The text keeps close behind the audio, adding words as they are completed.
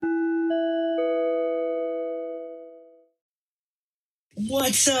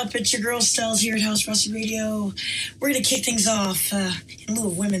What's up? It's your girl Stells here at House Rossi Radio. We're going to kick things off in lieu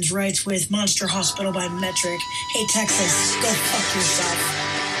of women's rights with Monster Hospital by Metric. Hey, Texas, go fuck yourself.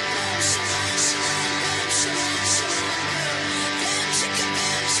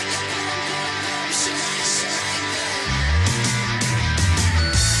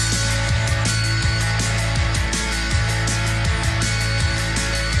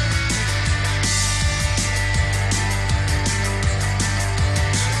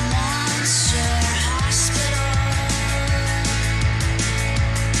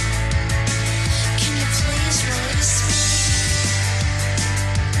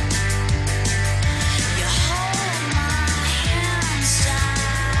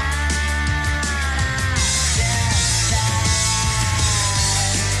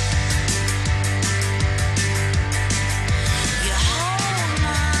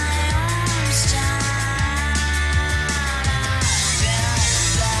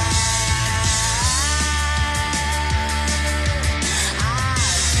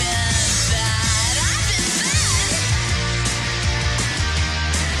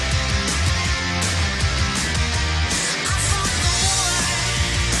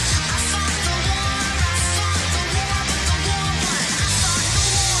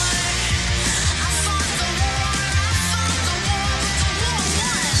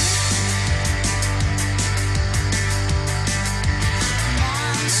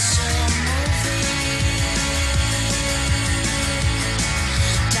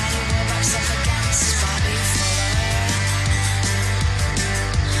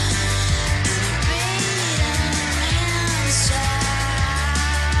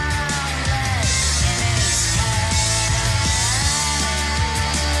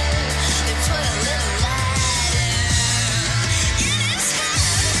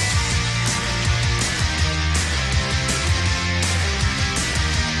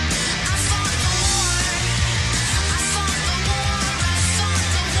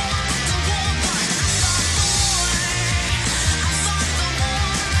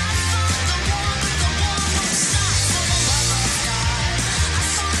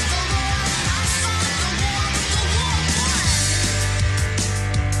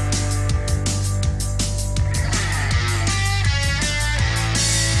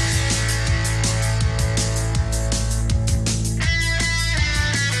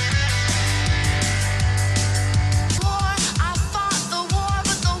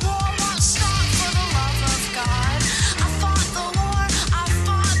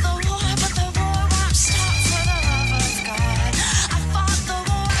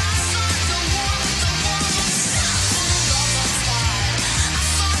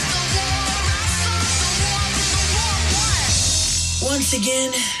 Once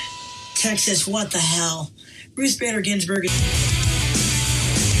again, Texas, what the hell? Ruth Bader Ginsburg. Break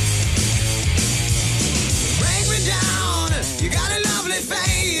me down, you got a lovely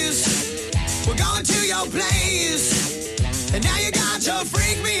face. We're going to your place, and now you got to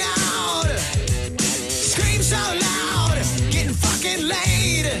freak me out. Scream so loud, getting fucking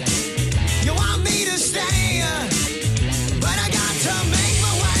laid. You want me to stay, but I got to make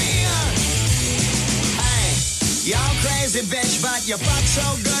my way. Hey, you're crazy bitch, but you fuck so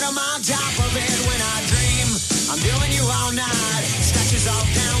good I'm on top of it when I dream. I'm doing you all night, scratches all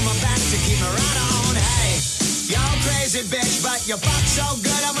down my back to keep me right on. Hey, you're crazy bitch, but you fuck so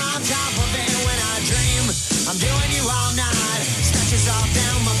good I'm on top of it when I dream. I'm doing you all night, scratches all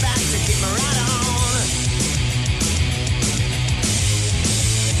down my back to keep me right on.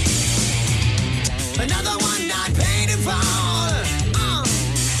 Another one night painted for.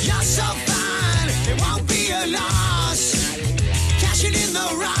 You're so fine, it won't be a loss. Cashing in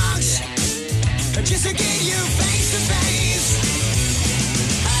the rocks, just to get you face to face.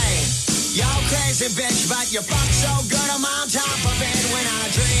 Hey, you're crazy bitch, but you fuck so good I'm on top of it when I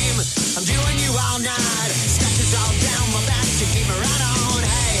dream. I'm doing you all night, scratches all down my back to keep me right on.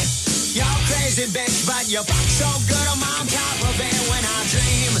 Hey, you're crazy bitch, but you fuck so good I'm on top of it when I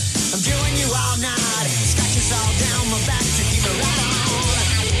dream. I'm doing you all night, scratches all down my back to keep me right on.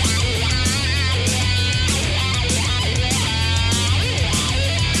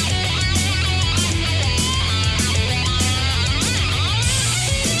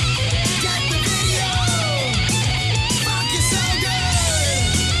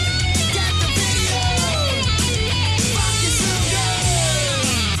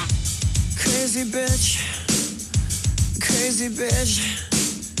 Crazy bitch,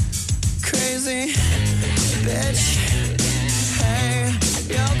 crazy bitch. Hey,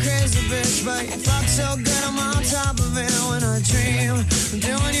 you're crazy bitch, but you fuck so good I'm on top of it when I dream. I'm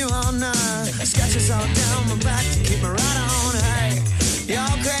doing you all night, scratches all down my back to keep me right on. Hey,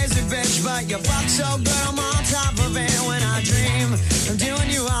 fuck so good, I'm on top of it when I dream. I'm doing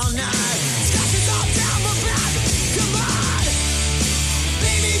you all night. Scratches all down my back. Come on,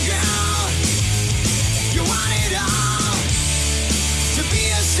 baby girl. You want it all. To be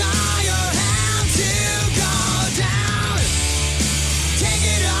a star, you have to go down. Take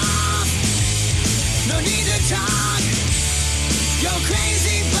it off. No need to talk. You're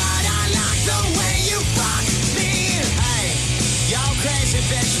crazy, but I like the way you fuck me. Hey, you're crazy,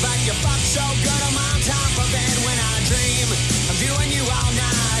 bitch, but you fuck so good, I'm on top of it when I dream. I'm doing you all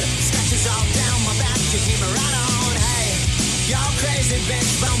night. Scratches all down my back to keep me right on. Hey, you're crazy, bitch,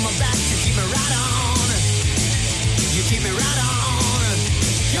 but on my back to keep me right on. You keep me right on.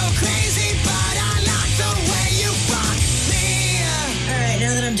 You're crazy, but I like the way you fuck me. All right,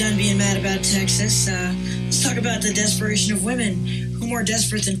 now that I'm done being mad about Texas, let's talk about the desperation of women. Who more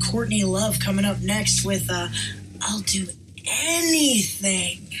desperate than Courtney Love coming up next with I'll Do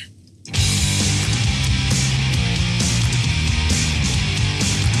Anything.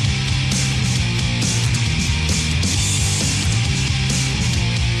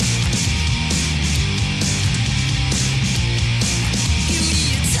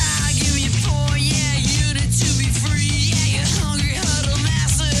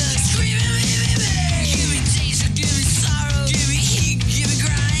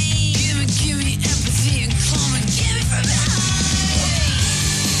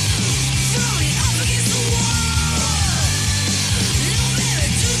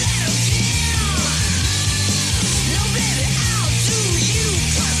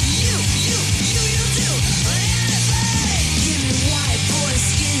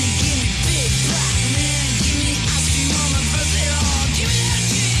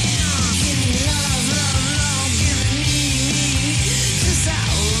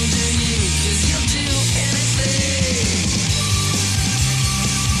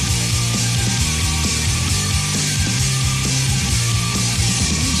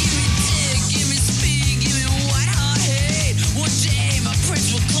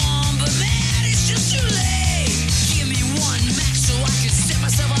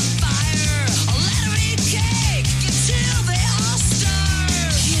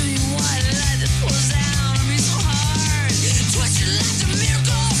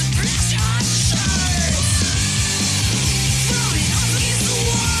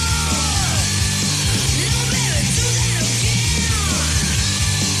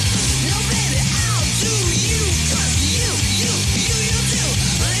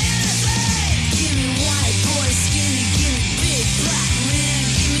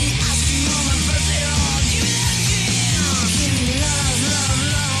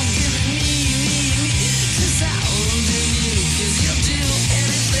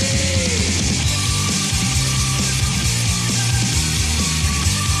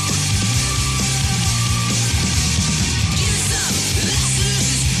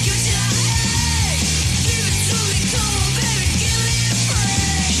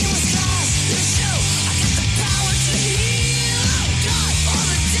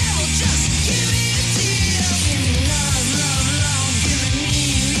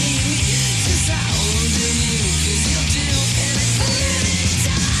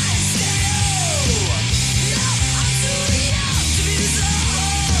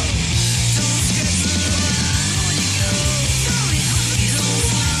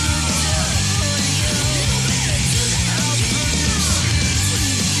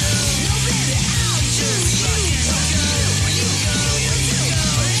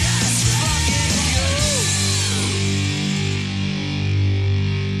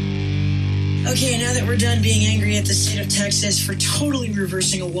 Okay, now that we're done being angry at the state of Texas for totally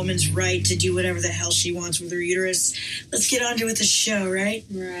reversing a woman's right to do whatever the hell she wants with her uterus, let's get on to with the show, right?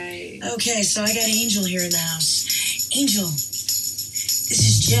 Right. Okay, so I got Angel here in the house. Angel, this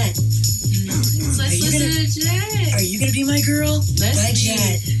is Jet. Let's listen to Jet. Are you going to be my girl? Let's By be.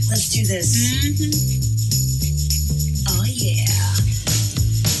 Jet. Let's do this. Mm-hmm. Oh, yeah.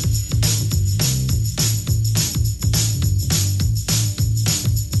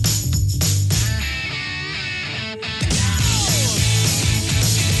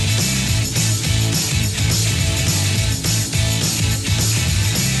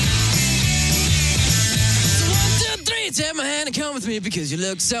 Take my hand and come with me because you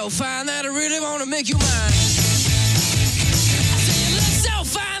look so fine that I really want to make you mine. I say you look so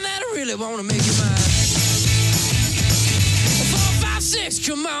fine that I really want to make you mine. 4, 5, 6,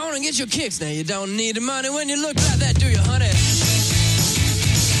 come on and get your kicks. Now you don't need the money when you look like that, do you, honey?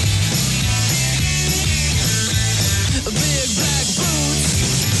 Big black boots,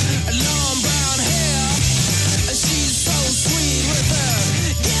 long brown hair. She's so sweet with her.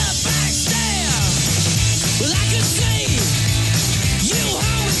 Get backstage.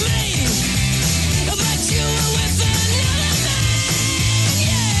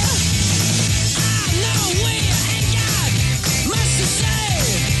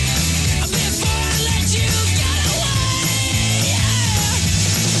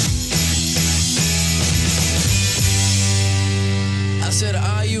 said,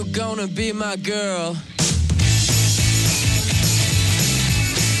 are you gonna be my girl?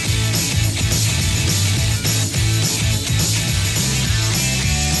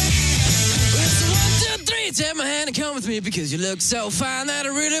 It's 1, 2, 3, take my hand and come with me because you look so fine that I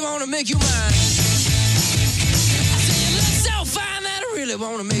really wanna make you mine. I say you look so fine that I really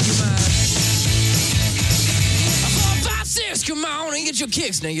wanna make you mine. 4, 5, 6, come on and get your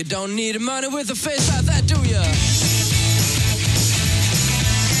kicks. Now you don't need money with a face like that, do ya?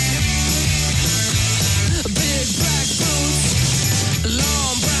 Big black boots,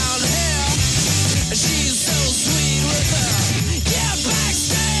 long brown hair. She's so sweet with her get back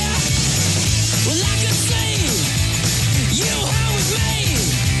stare. Well, I could see you home with me,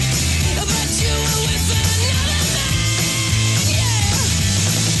 but you were with another man. Yeah,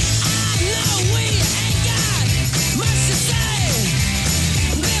 I know we ain't got much to say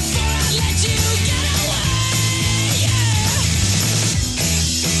before I let you get away. Yeah.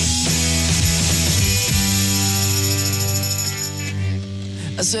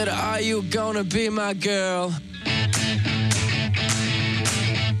 I said, are you gonna be my girl?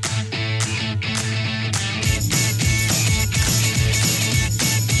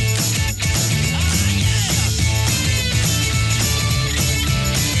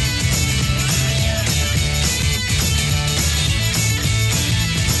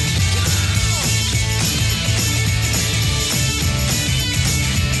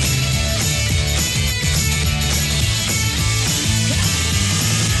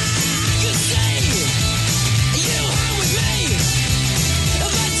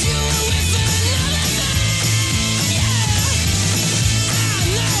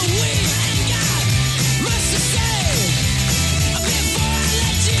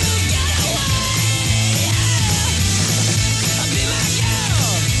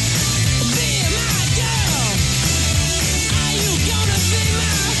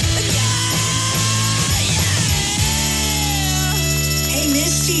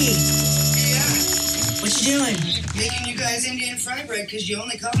 Making you guys Indian fry bread because you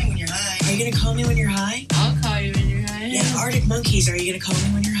only call me when you're high. Are you gonna call me when you're high? I'll call you when you're high. Yeah, Arctic Monkeys, are you gonna call me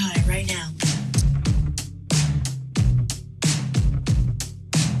when you're high right now?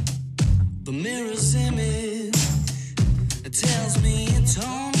 The mirror's image, it tells me it's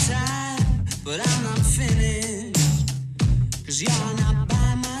home time, but I'm not finished, 'cause you're not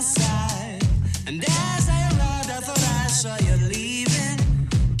by my side. And as I arrived, I thought I saw you leaving,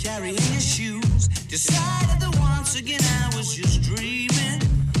 carrying your shoes. Decided that once again I was just dreaming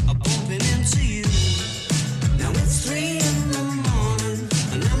of bumping into you. Now it's 3 in the morning,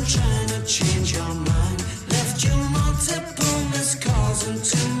 and I'm trying to change your mind. Left you multiple missed calls, and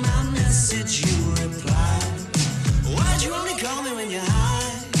to my message you replied. Why'd you only call me when you're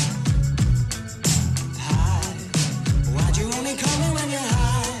high? High. Why'd you only call me when you're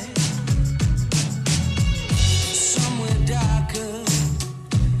high? Somewhere darker,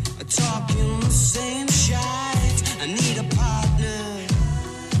 talking the same shite. I need a partner.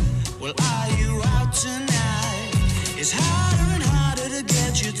 Well, are you out tonight? It's harder and harder to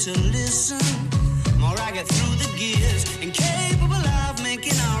get you to listen. More I get through the gears, incapable of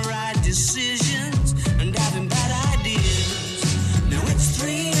making all right decisions and having bad ideas. Now it's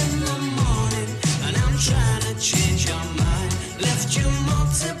 3 in the morning, and I'm trying to change your mind. Left you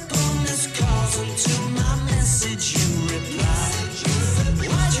multiple missed calls, and to my message you replied.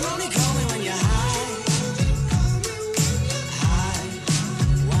 Why'd you only call me when you're high? High.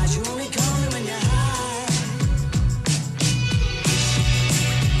 Why'd you only call me when you're high?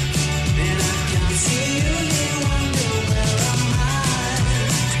 And I can't see you here, wonder where am I?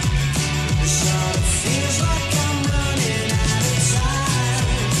 It sort of feels like I'm running out of time.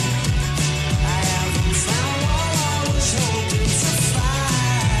 I haven't found what I was hoping to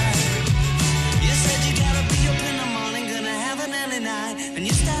find. You said you gotta be up in the morning, gonna have an early night, and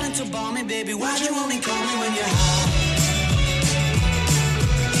you're starting to bore me, baby. Why'd you only call me when you're high?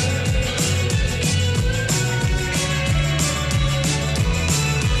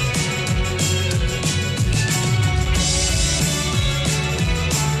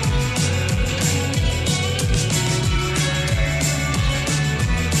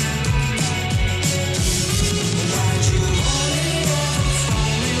 Why'd you only ever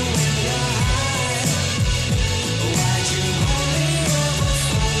phone me when you're high? Why'd you only ever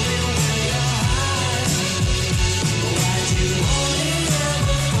phone me when you're high? Why'd you only ever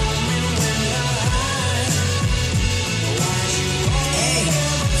phone me when you're high? Why'd you only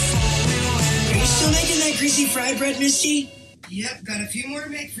ever phone me when Are you still making that greasy fried bread, Misty? Yep, got a few more to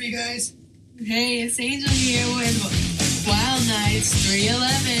make for you guys. Hey, it's Angel here with Wild Nights,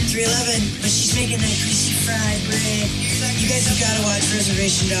 311. 311, but she's making that greasy fried bread. You guys have got to watch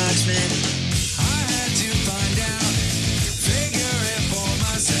Reservation Dogs, man. I had to find out, figure it for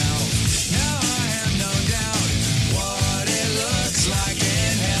myself. Now I have no doubt what it looks like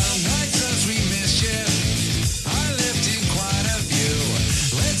in hell. Nights of sweet mischief, I lived in quite a few.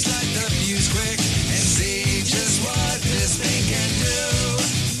 Let's light the fuse quick and see just what this thing can do.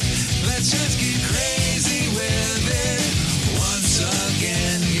 Let's just get crazy with it. Once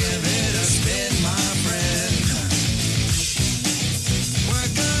again, give it a spin, my friend.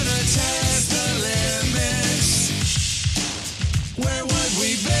 We're gonna test the limits. Where would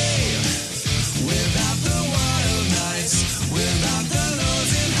we be without the wild nights? Without the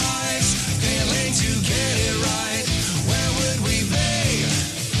lows and highs, failing to get it right. Where would we be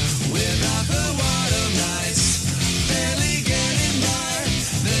without the wild nights? Barely getting by,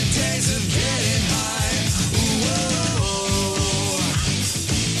 the days of getting high. Ooh, oh,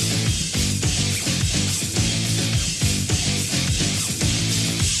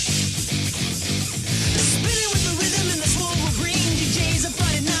 Spinning with the rhythm and the swirl green. DJs are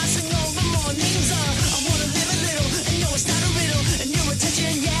Friday nights and all the mornings are. I wanna live a little, and no, it's not a riddle. And your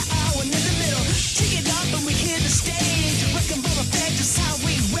attention, yeah, we're in the middle. Take it up and we hit the stage. Wrecking ball effect is how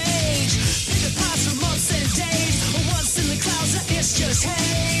we rage. Pick the parts for months and days. Once in the clouds, it's just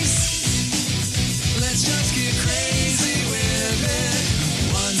haze. let's just get crazy with it.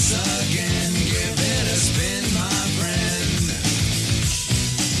 Once again, give it a spin, my friend.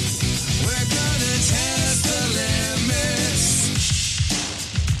 We're gonna test the limits.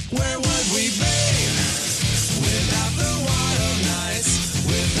 Where would we be without the wild nights?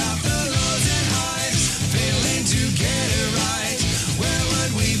 Without the lows and highs, failing to get it right. Where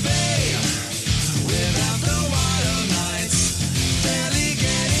would we be without the wild nights? Barely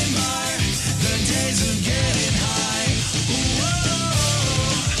getting by, the days of getting high. Ooh,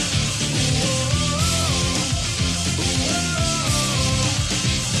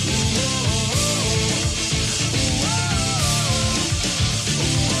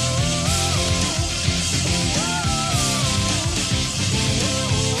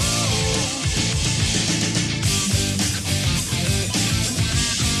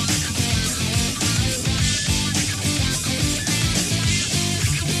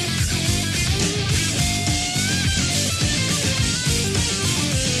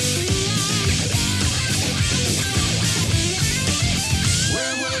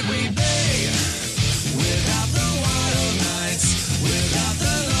 where would we be without the wild nights? Without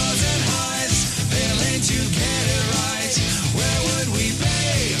the lows and highs, failing to get it right. Where would we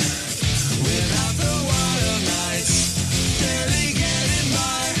be without the wild nights? Barely getting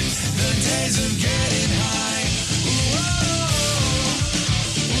by, the days of getting high. Ooh,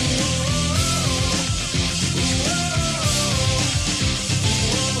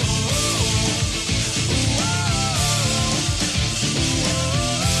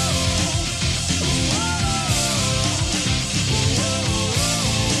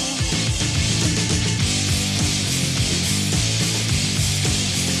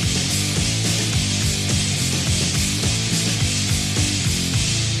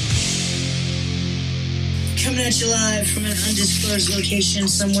 Coming at you live from an undisclosed location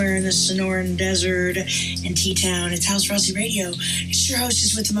somewhere in the Sonoran Desert in T-Town. It's House Rossi Radio. It's your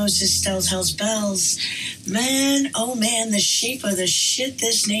hostess with the mostest, Stells Hells Bells. Man, oh man, the shape of the shit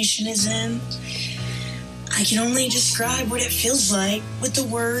this nation is in. I can only describe what it feels like with the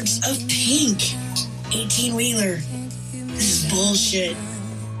words of Pink. 18-wheeler. This is bullshit.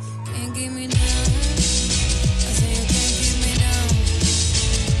 Can't keep me down. I say you can't keep me down.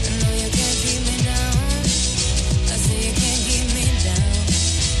 I know you can't keep me down. I say you can't keep me down.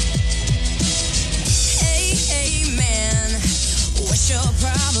 Hey, hey, man, what's your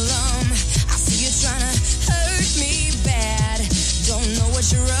problem? I see you tryna hurt me bad. Don't know what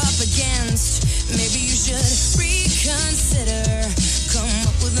you're up against. Maybe you should reconsider. Come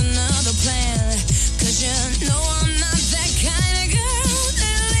up with another plan. 'Cause you know I'm not that kind of girl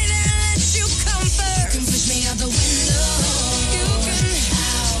that'll let you comfort. You can push me out the window. You can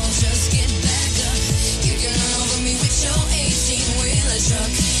just get back up. You can run over me with your 18-wheeler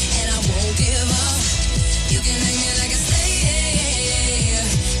truck, and I won't give up. You can hang me like a slave.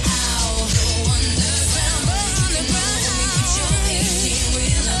 I'll go underground. Underground. With your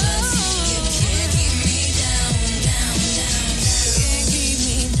 18-wheeler nuts. You can't keep me down, down, down, down. You can't keep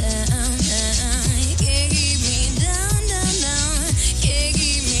me down, down. You can't keep me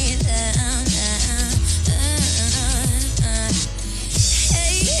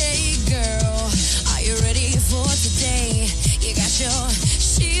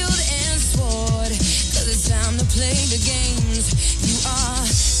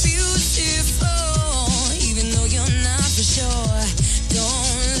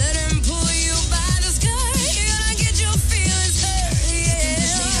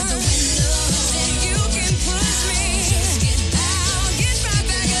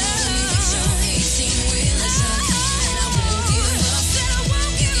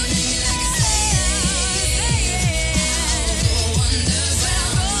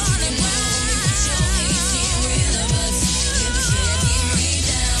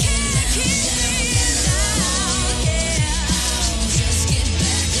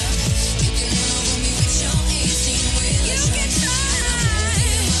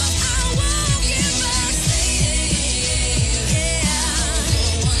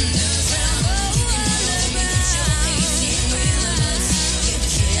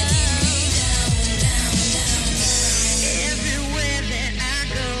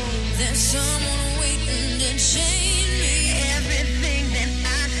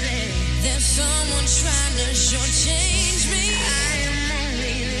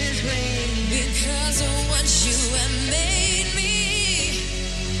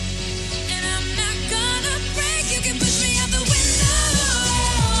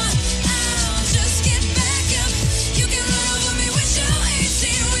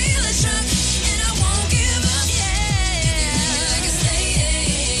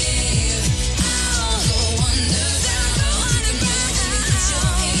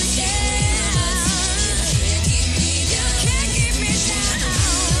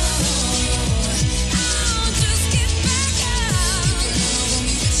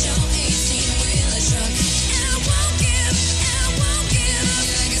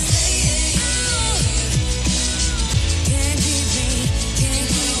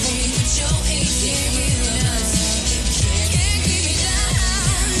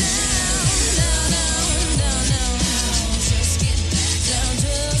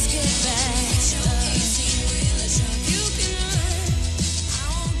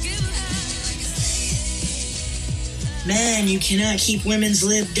Man, you cannot keep women's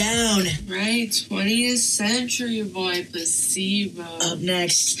lib down. Right? 20th Century Boy, Placebo. Up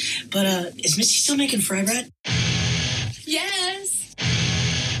next. But, is Missy still making fry bread? Yes!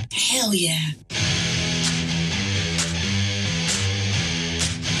 Hell yeah.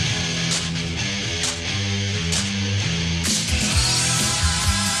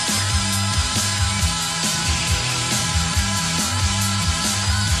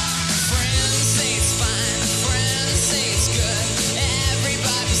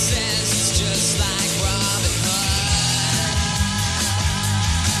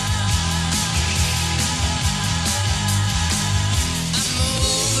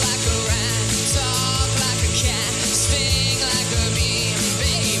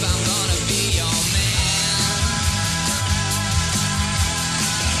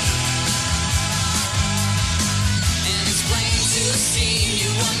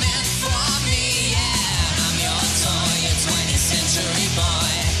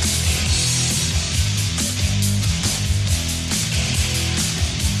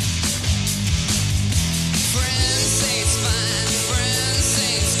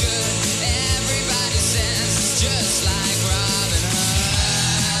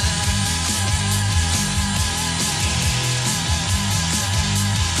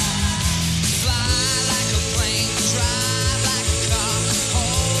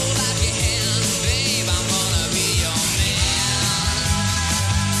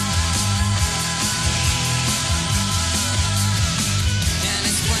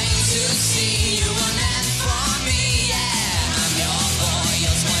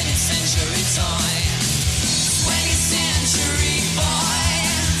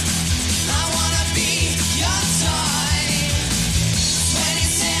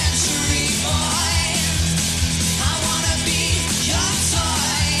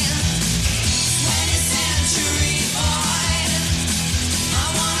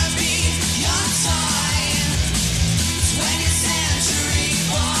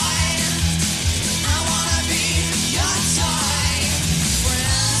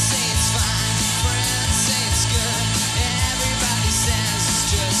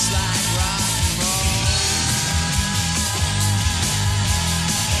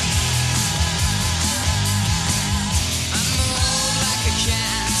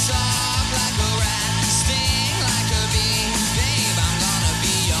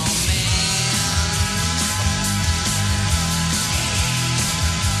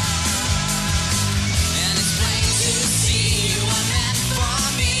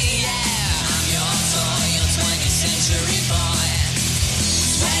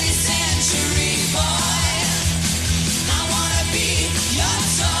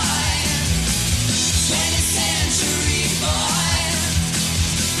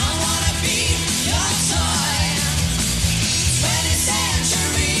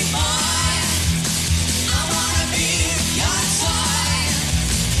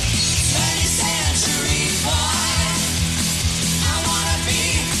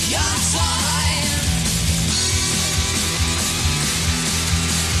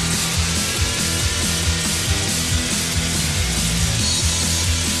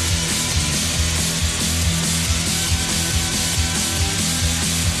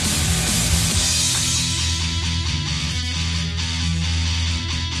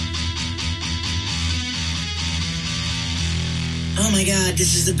 Oh my god,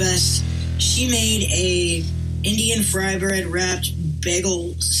 this is the best. She made a Indian fry bread wrapped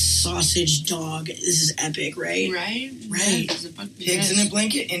bagel sausage dog. This is epic, right? Right? Right. Yeah, Pigs in a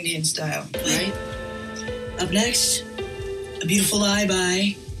blanket, Indian style. Right? Up next, A Beautiful Lie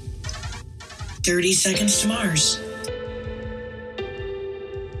by 30 Seconds to Mars.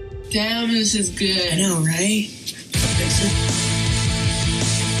 Damn, this is good. I know, right?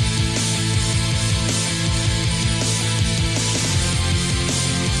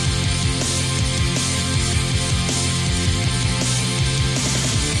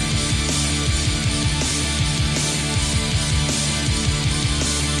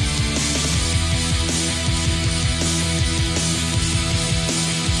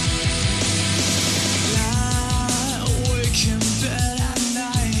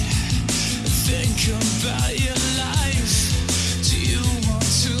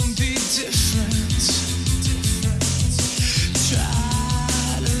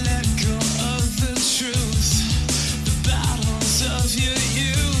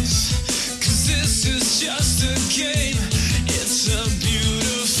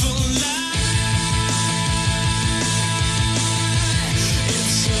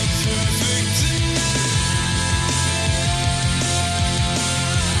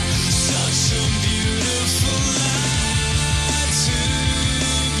 Such a beautiful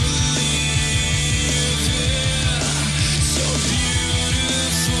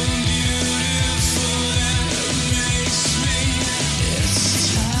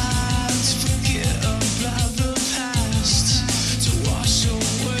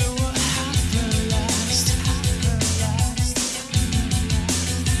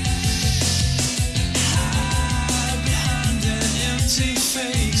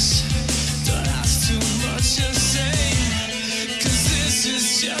Don't ask too much and say, 'cause this is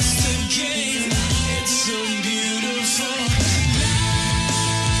just a game. It's so beautiful.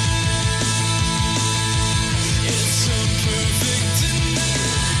 It's so perfect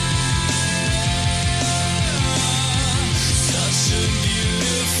tonight. Such a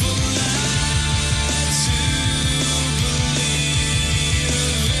beautiful light to believe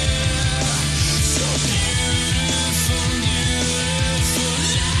in. So beautiful, beautiful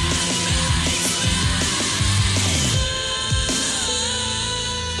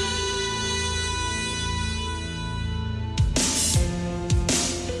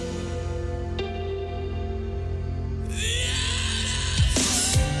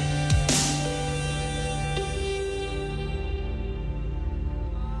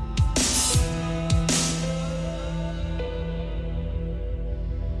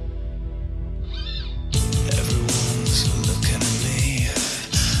Everyone's looking at me.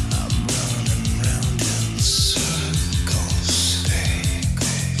 I'm running round in circles.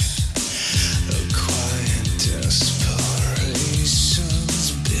 A quiet desperation's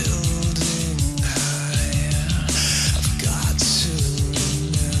building high. I've got to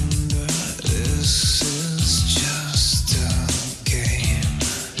remember this is just a game.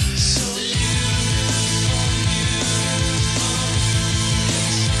 So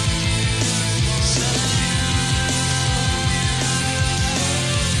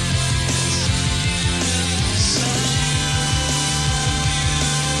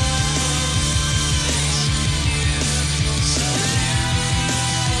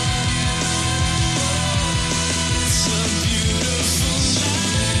it's a beautiful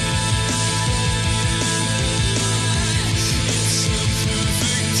night. It's a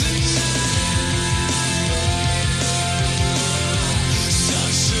perfect tonight.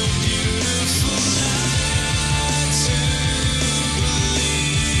 Such a beautiful light to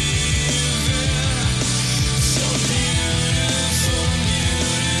believe in. So beautiful,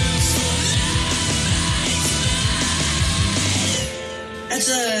 beautiful That's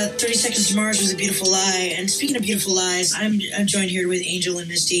 30 Seconds to Mars was a beautiful lie. And speaking of beautiful lies, I'm joined here with Angel and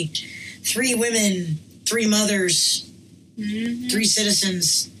Misty. 3 women, 3 mothers, 3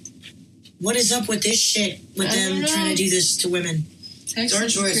 citizens. What is up with this shit with I them don't know. trying to do this to women? It's our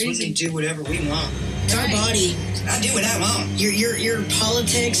choice. We can do whatever we want. It's our body. I do what I want. Your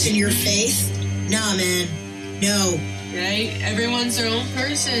politics and your faith? Nah, man. No. Right? Everyone's their own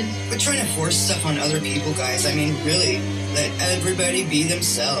person. We're trying to force stuff on other people, guys. I mean, really, let everybody be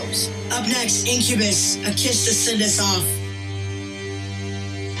themselves. Up next, Incubus, A Kiss to Send Us Off.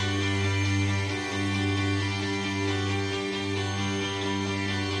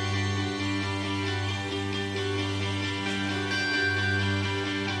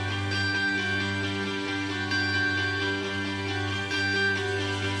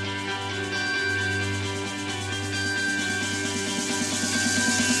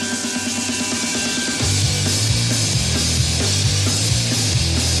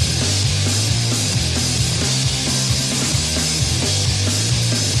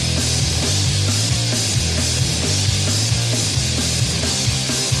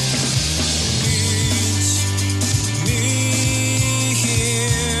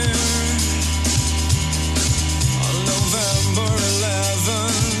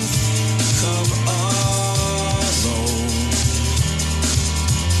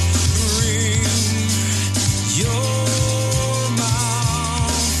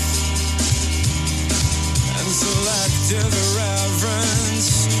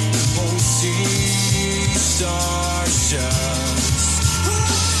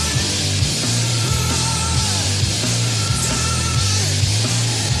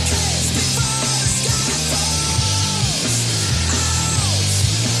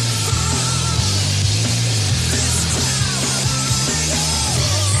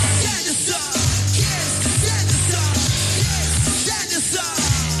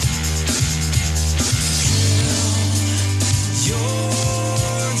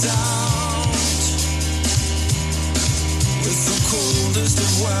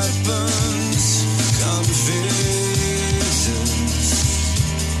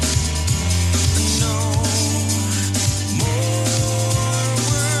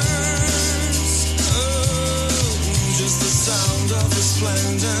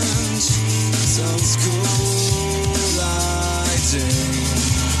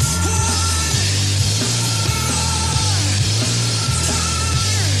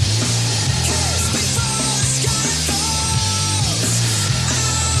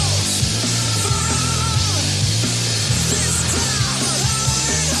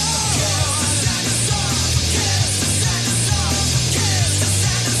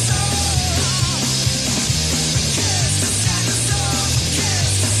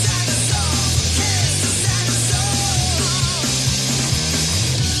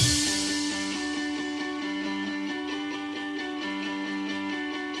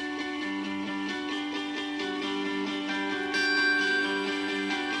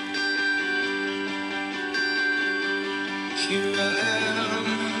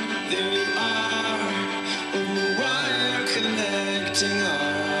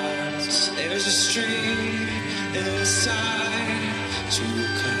 There's a string inside to a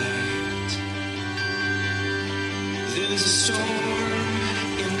kite. There's a storm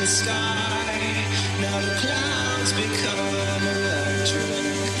in the sky. Now the clouds become electric.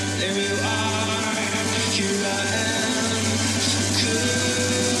 There you are, here I am. Good.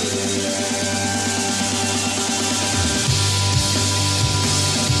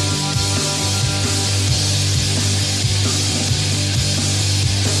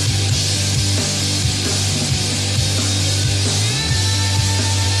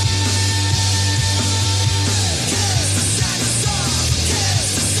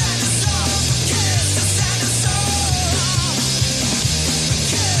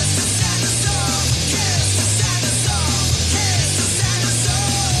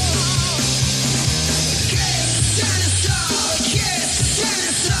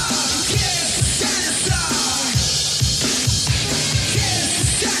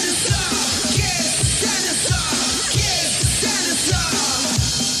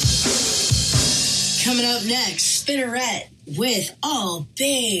 Coming up next, Spinneret with All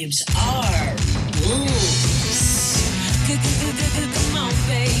Babes Are Wolves. Come on,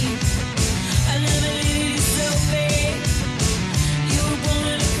 babe. I never needed you so bad. You were born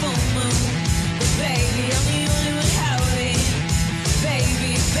in a full moon, but baby, I'm the only one howling.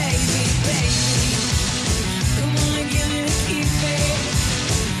 Baby, baby, baby. Come on and give me the key, babe.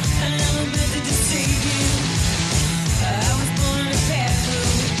 And I'm meant to deceive you. I was born in a bad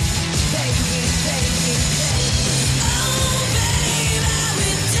mood. Baby, baby, baby. Oh, babe, I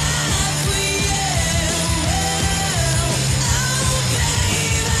would die for you. Oh,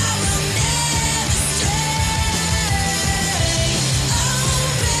 babe, I will never stray. Oh,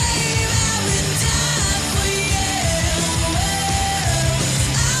 babe, I would die for you.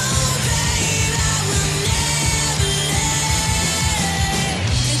 Oh, babe, I will never lay.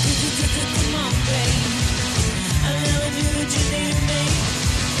 Come on, babe. I never knew that you needed me.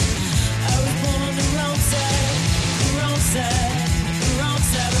 I was born on the wrong side, the wrong side, the wrong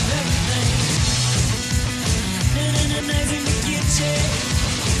side of everything. Nights in the kitchen,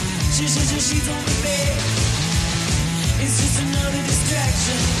 she's on the bed. It's just another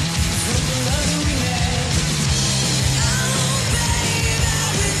distraction from the love that we had. Oh, babe, I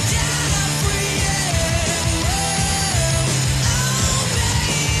would die for you. Oh,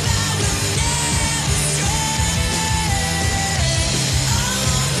 babe, I will never stray.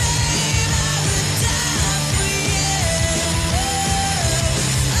 Oh, babe, I would die for you.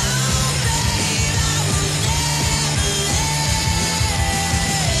 Oh, babe, I will never lay.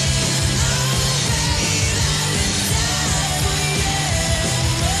 Oh, babe, I would die for you.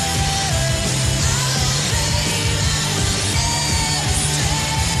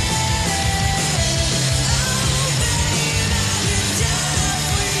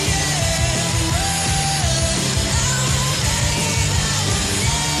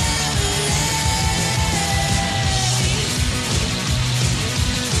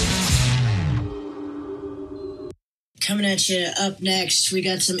 Coming at you up next, we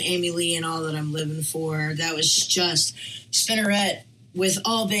got some Amy Lee and All That I'm Living For. That was just Spinneret with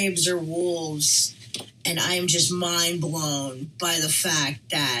All Babes Are Wolves. And I'm just mind blown by the fact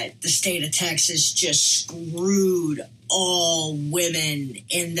that the state of Texas just screwed all women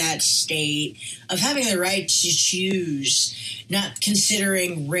in that state of having the right to choose, not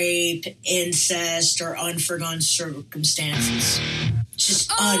considering rape, incest, or unforegone circumstances.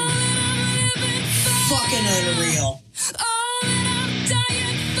 Just fucking unreal.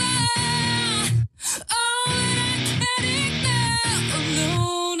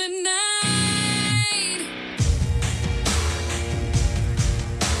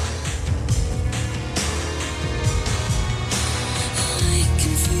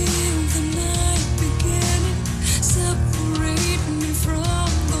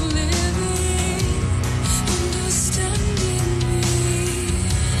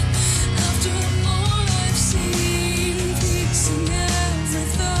 After all I've seen.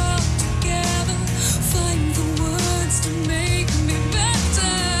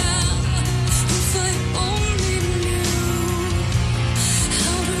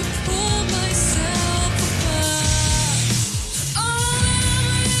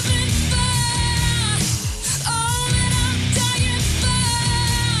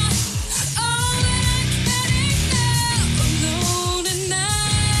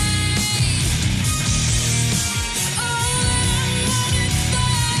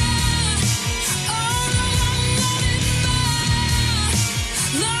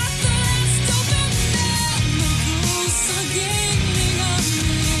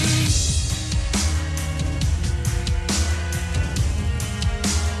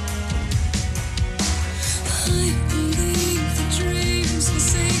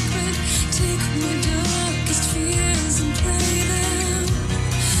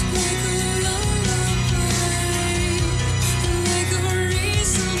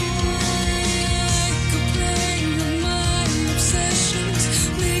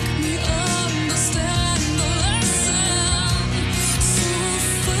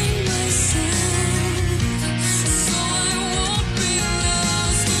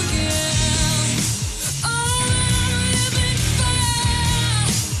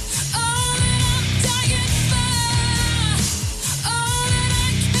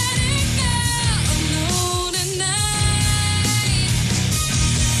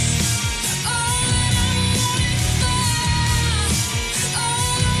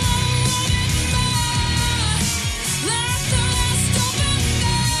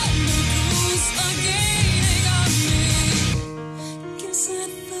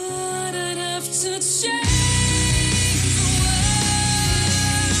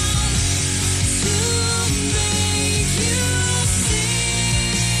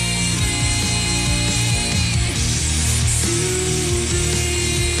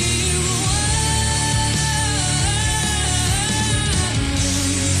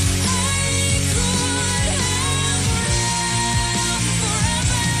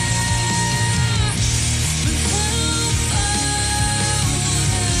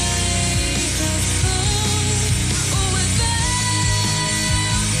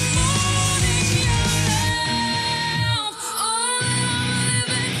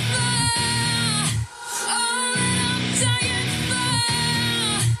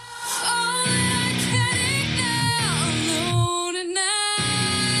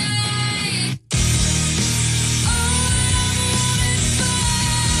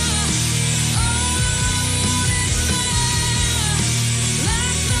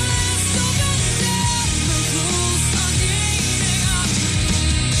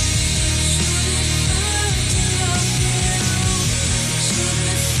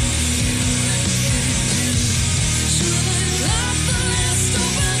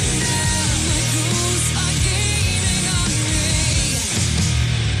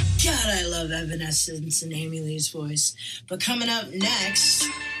 love Evanescence and Amy Lee's voice. But coming up next,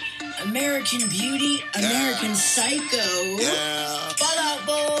 American Beauty, American Psycho, Fall Out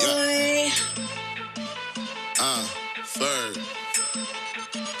Boy. Third.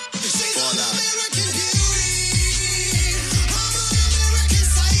 Fall Out.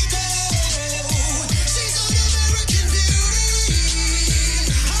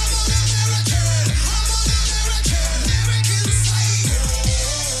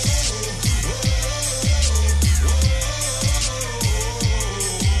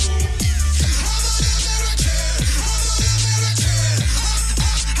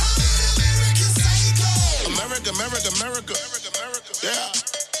 America. Yeah.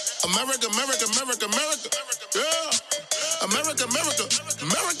 America. Yeah.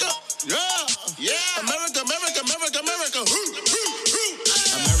 America. Yeah.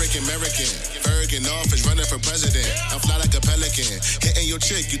 America. American. Bergen office running for president. I fly like a pelican. Hitting your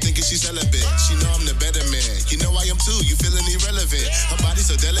chick, you thinking she's celibate. She know I'm the better man. You know I am too, you feeling irrelevant. Her body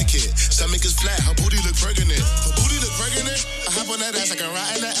so delicate. Stomach is flat, her booty look pregnant. I hop on that ass like I'm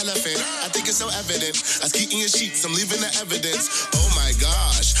riding an elephant. I think it's so evident. I ski in your sheets, I'm leaving the evidence. Oh my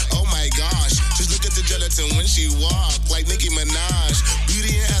gosh. Just look at the gelatin when she walk, like Nicki Minaj.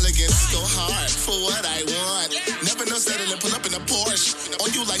 Beauty and elegance, go hard for what I want. Never no settling, pull up in a Porsche. On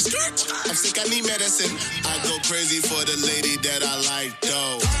you like skirt. I'm sick, I need medicine. I go crazy for the lady that I like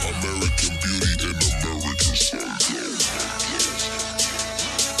though. American Beauty and American Psycho.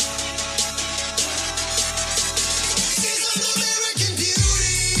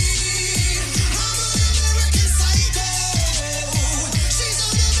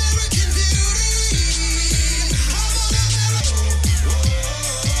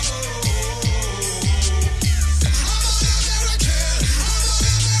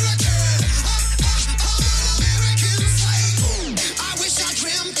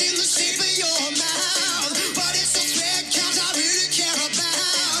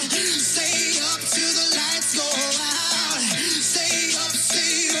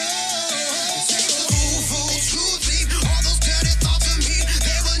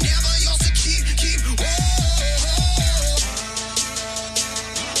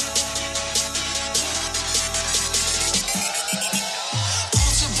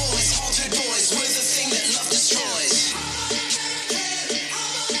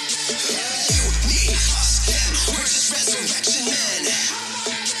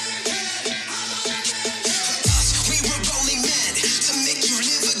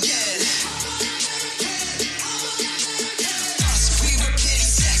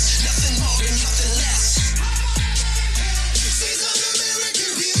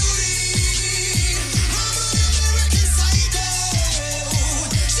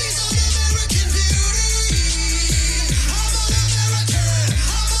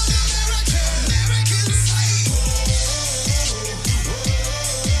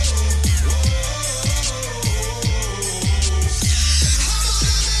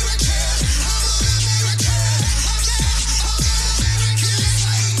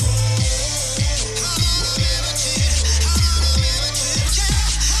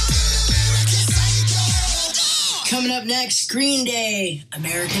 Coming up next, Green Day,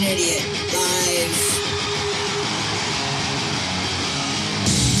 American Idiot, live.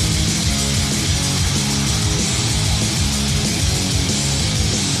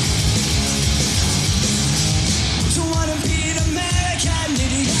 Don't wanna be an American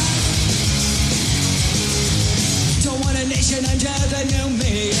idiot. Don't want a nation under the new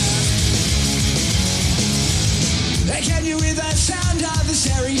me. Can you hear the sound of the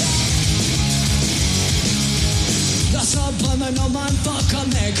stereo? The subliminal man fucker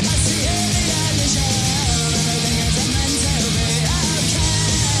make us the alien show. Everything is meant to be okay.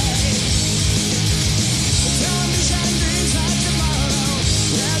 Tell me some dreams of tomorrow.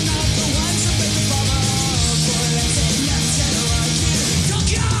 We're not the ones who make the follow. Bullets in nuts and what you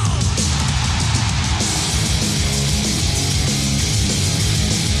Tokyo!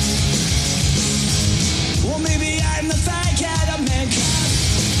 Well, maybe I'm the faggot of mankind.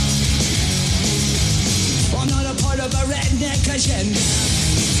 I'm not a part of a redneck agenda.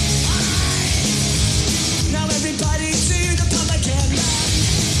 Now everybody see the public agenda.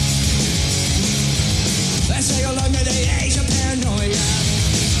 Let's say along to the age of paranoia.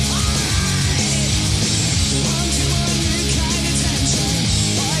 On to a new kind of tension.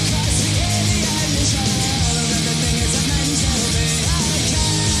 Because the alien is all. Everything is meant to be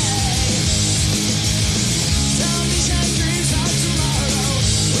okay. Tell me some dreams of tomorrow.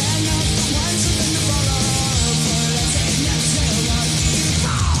 We're not the ones who've been to follow.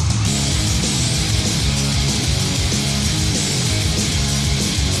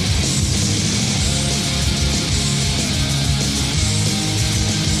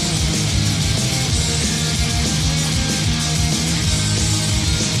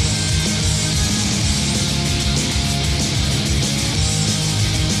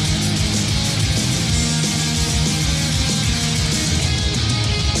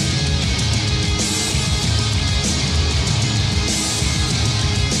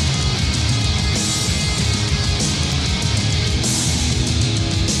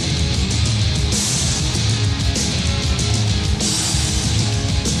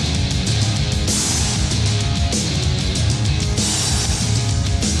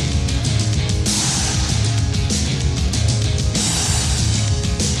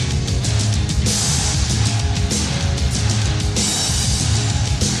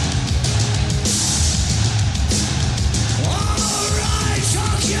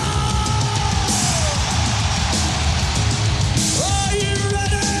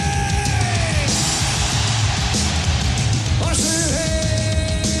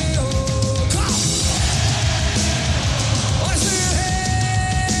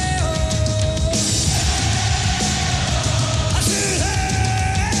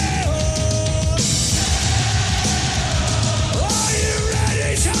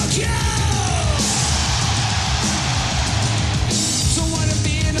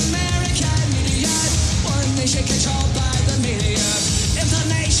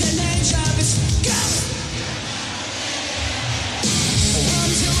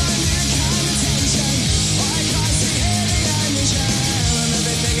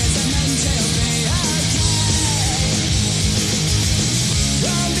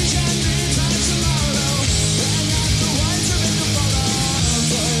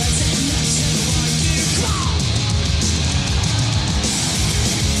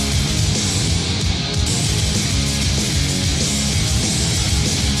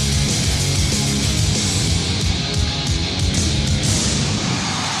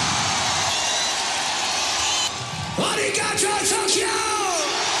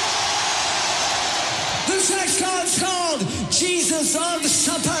 Lord Jesus of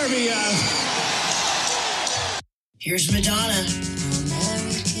Suburbia. Here's Madonna,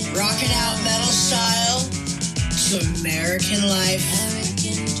 rocking out metal style to American Life.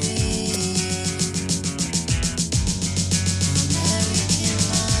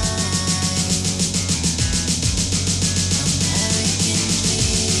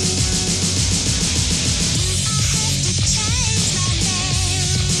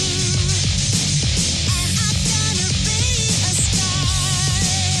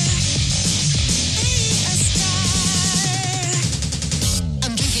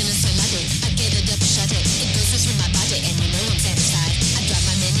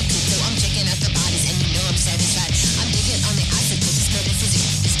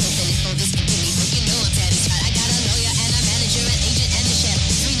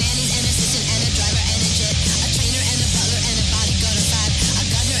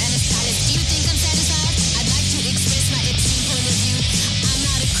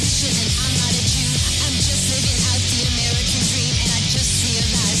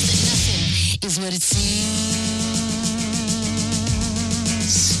 What it seems.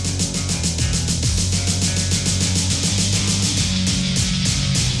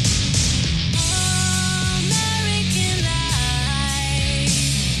 American life,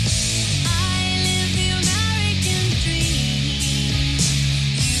 I live the American dream.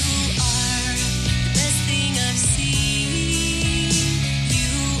 You are the best thing I've seen.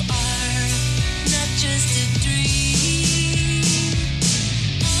 You are not just a dream.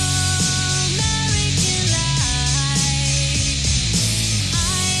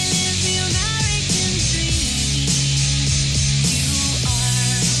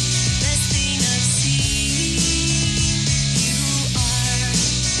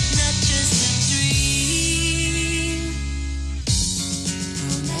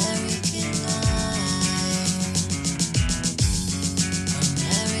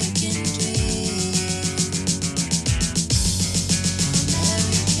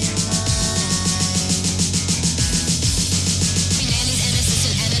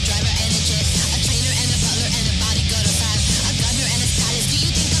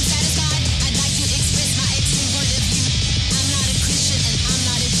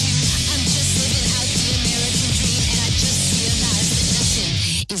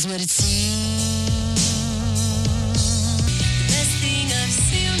 What it seems. The best thing I've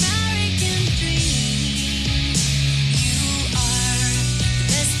seen, American dream. You are the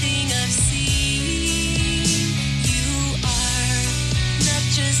best thing I've seen. You are not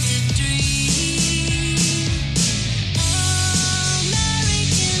just a dream.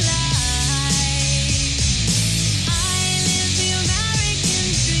 American life, I live the American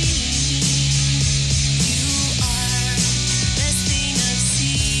dream. You are the best thing I've seen.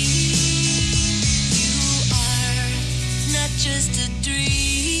 Just a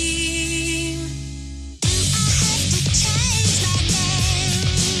dream. I have to change my name,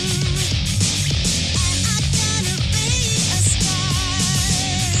 and I'm gonna be a star.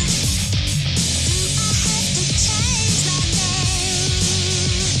 I have to change my name,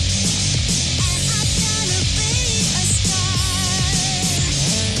 and I'm gonna be a star.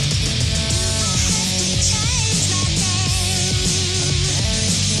 I have to change my name,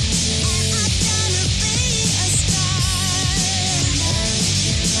 and I'm gonna be a star.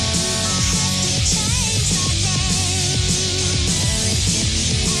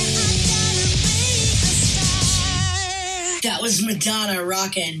 That was Madonna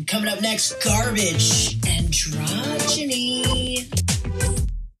rockin'. Coming up next, Garbage, Androgyny.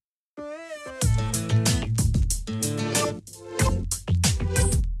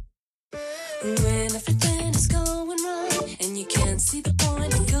 When everything is going wrong and you can't see the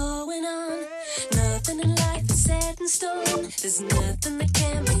point of going on, nothing in life is set in stone. There's nothing that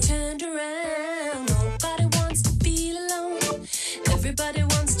can be turned around. Nobody wants to feel alone. Everybody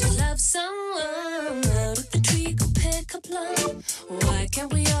wants to love someone. Out of the tree could pick up love. Why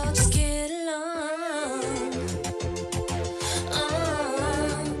can't we all just get along?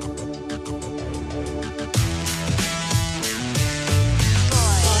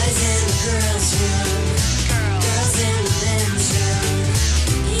 Boys in the girls' room, girls in the men's room.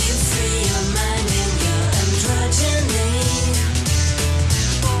 You free your mind and your androgyny.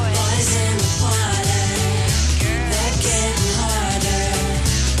 Boys in the party, they're getting harder.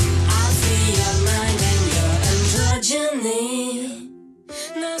 I'll free your mind and your androgyny.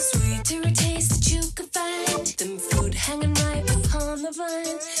 No sweeter a taste that you could find than fruit hanging ripe upon the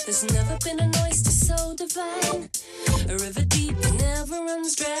vine. There's never been an oyster so divine, a river deep that never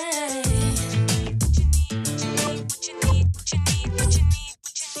runs dry. What you need, what you need, what you need, what you need, what you need,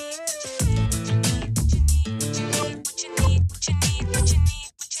 what you need, what you need.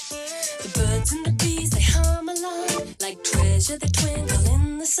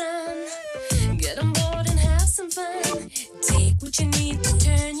 me to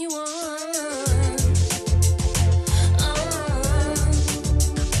turn you on.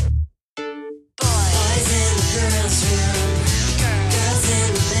 Boys in the girls' room, girls in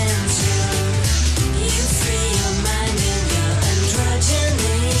the men's room. You free your mind in your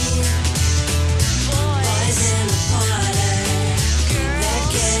androgyny. Boys in the party, they're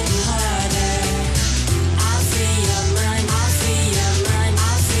getting harder. I'll free your mind, I'll free your mind,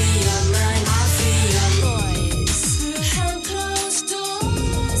 I'll free your mind, I'll free your boys. Behind closed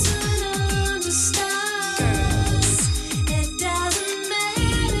doors and under stars, it doesn't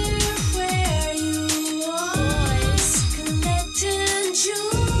matter where you are. Collecting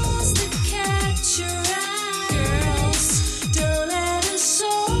jewels that catch your eyes. Don't let a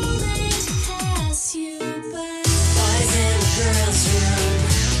soulmate pass you by. Boys in the girls' room,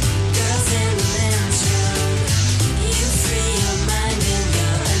 girls in the men's room. You free your mind in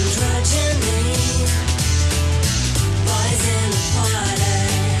your androgyny. Boys in the party,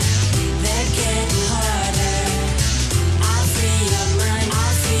 they're getting harder. I'll free your mind,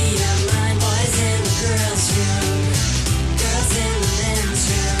 I'll free your mind. Boys in the girls' room, girls in the men's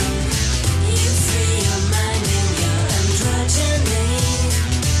room. You free your mind in your androgyny.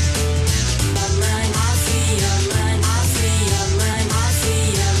 My mind, I'll free your mind, I'll free your mind, I'll free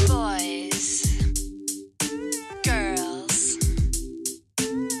your boys, girls,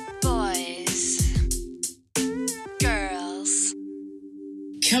 boys, girls.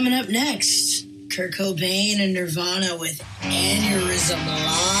 Coming up next, Kurt Cobain and Nirvana with Aneurysm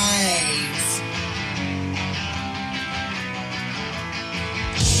Live.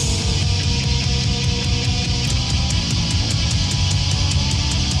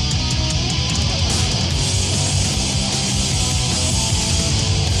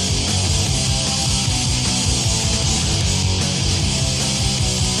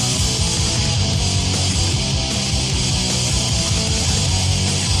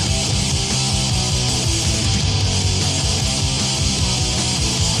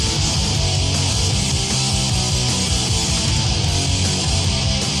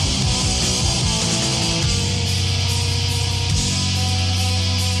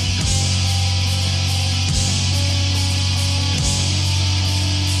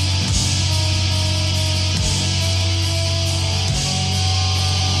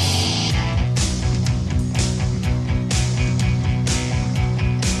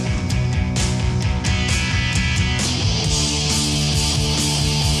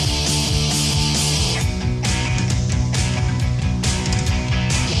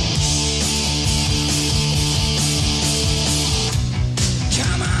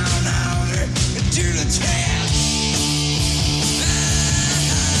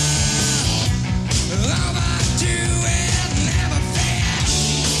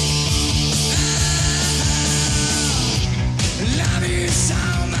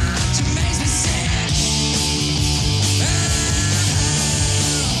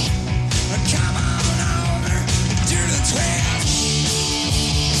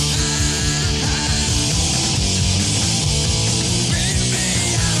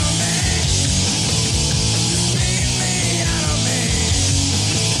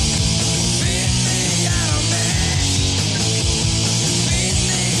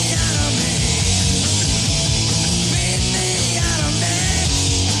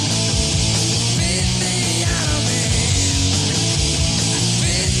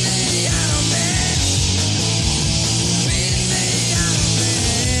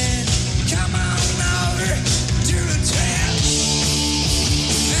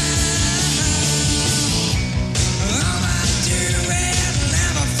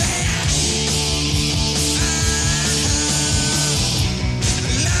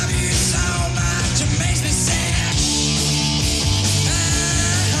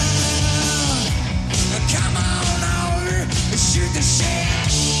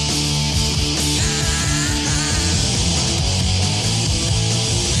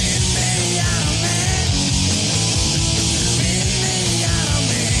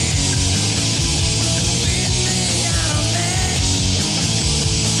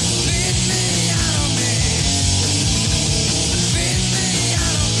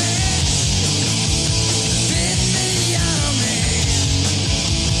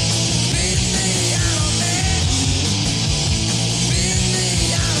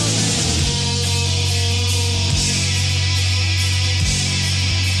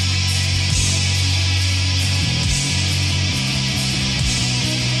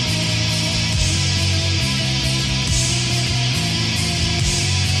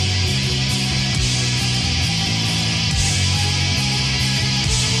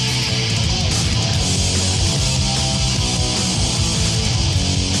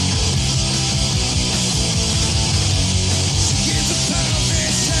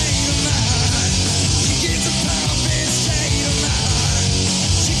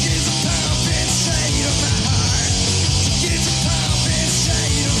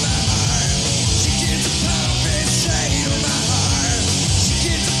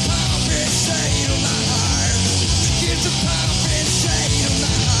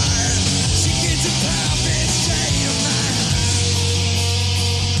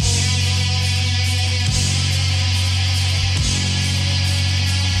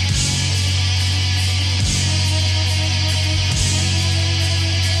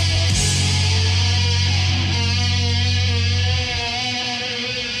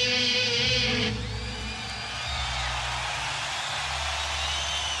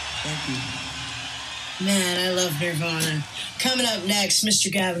 Man, I love Nirvana. Coming up next,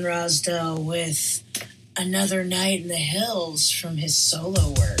 Mr. Gavin Rosdell with Another Night in the Hills from his solo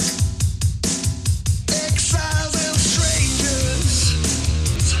work. Exiles and strangers,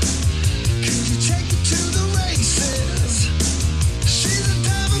 could you take me to the races? She's a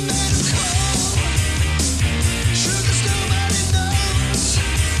diamond made of coal, sugars nobody knows.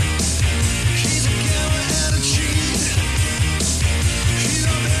 He's a gambler and a cheat. He's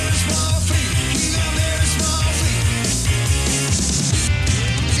on very small feet. He's on very small feet.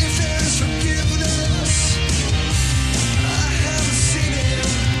 If there is forgiveness, I haven't seen it.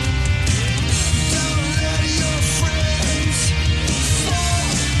 Don't let your friends fall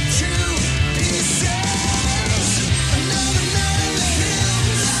to pieces. Another night in the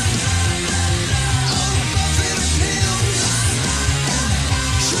hills, on a buffet of pills.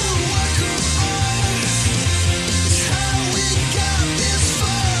 True work of art is how we got this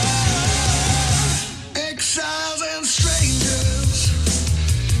far. Exiles and strangers,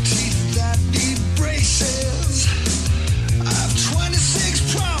 teeth that need braces. I've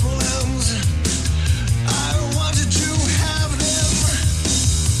 26 problems. I wanted to have them.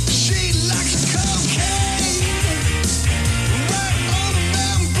 She likes cocaine right on the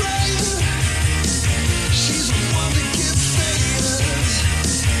membrane. She's the one that gives favors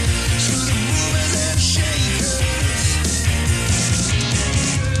to the movers and shakers.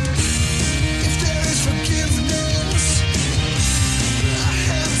 If there is forgiveness, I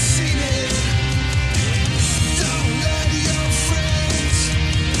haven't seen it. Don't let your friends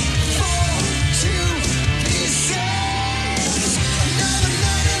fall to pieces. Another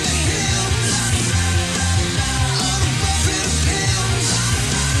night in the hills, on a buffet of pills.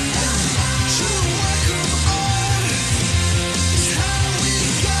 True work of art is how we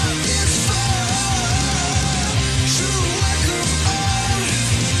got this far. True work of art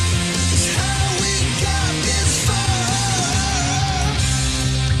is how we got this far.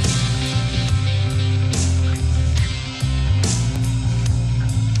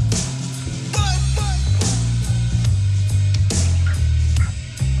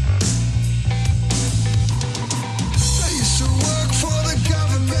 I used to work for the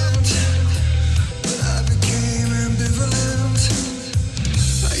government, but I became ambivalent.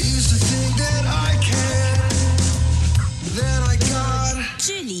 I used to think that I can, then I got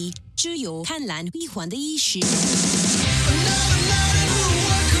这里只有贪婪辉煌的意识。 another night in the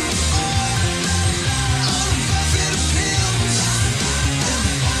work of art, on a buffet of pills.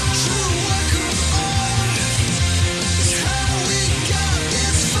 True work of art is how we got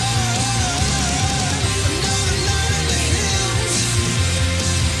this far. Another night in the hills,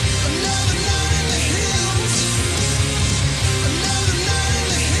 another night in the hills, another night in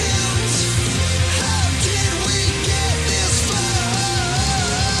the hills. How did we get this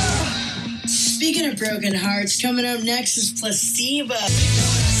far? Speaking of broken hearts, coming up next is Placebo.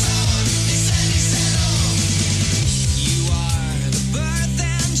 You are the birth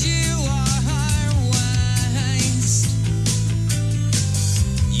and you are wise.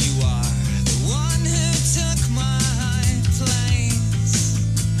 You are the one who took my place.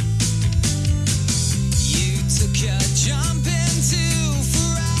 You took a jump into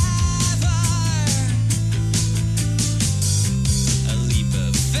forever, a leap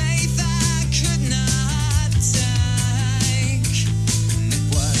of faith I could not take. And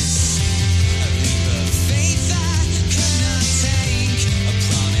it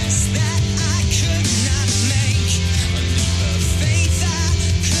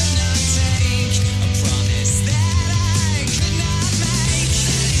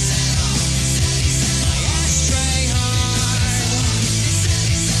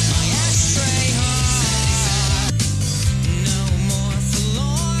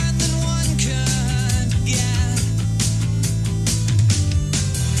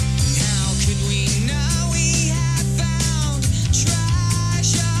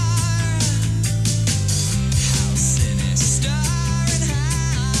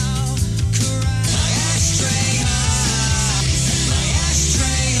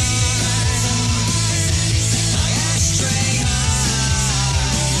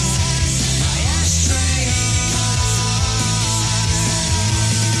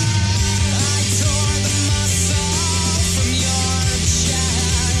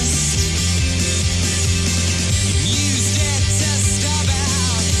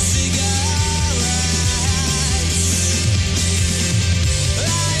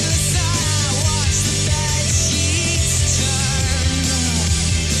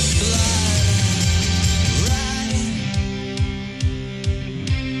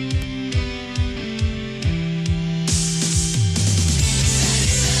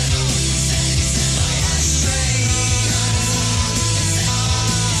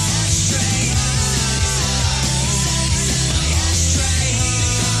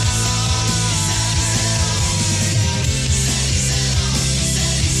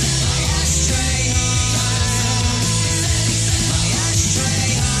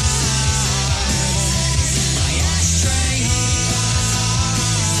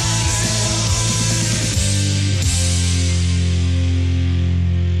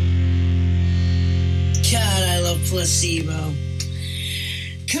Placebo.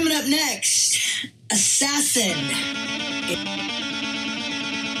 Coming up next, Assassin.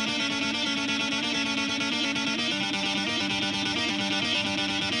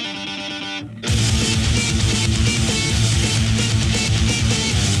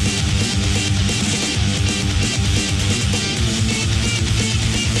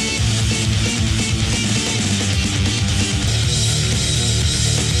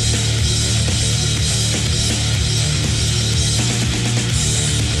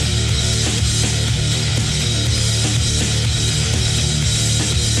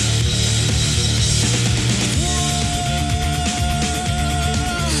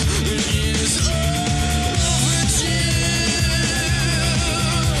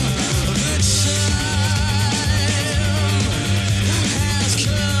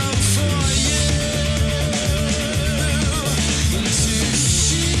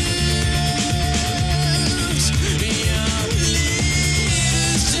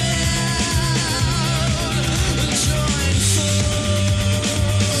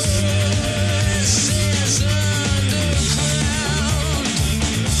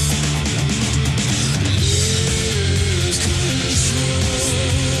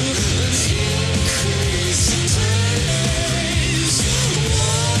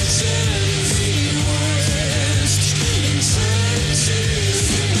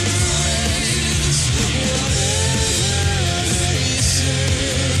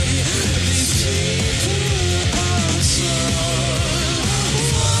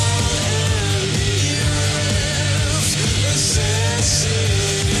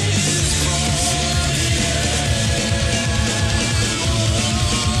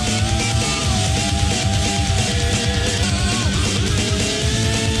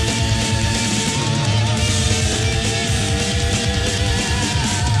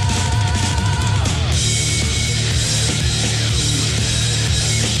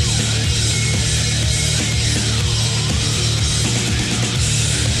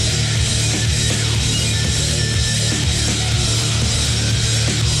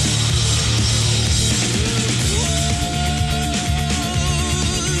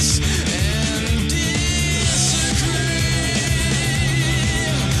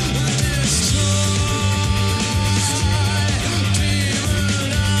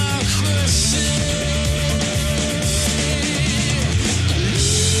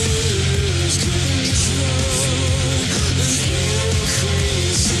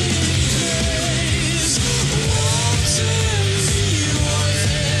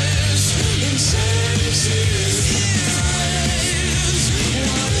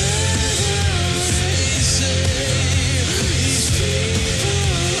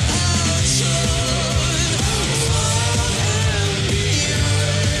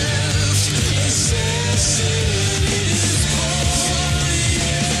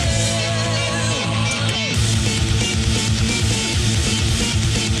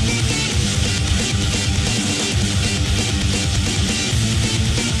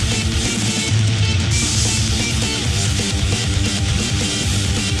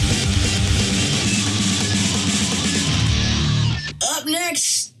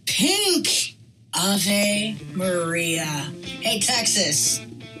 Ave Maria. Hey, Texas,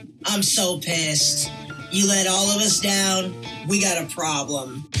 I'm so pissed. You let all of us down. We got a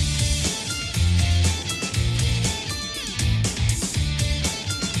problem.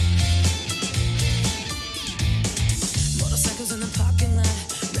 Motorcycles in the parking lot,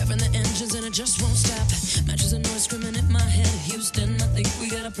 revving the engines and it just won't stop. Matches and noise screaming in my head. Houston, I think we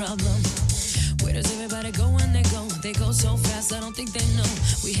got a problem. Where does everybody go when they go? They go so fast, I don't think they know.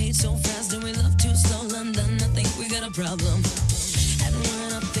 We hate so fast and we love too slow. London, I think we got a problem. And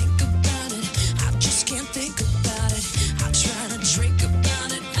when I think about it, I just can't think about it. I try to drink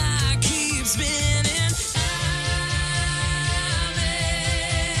about it, I keep spinning.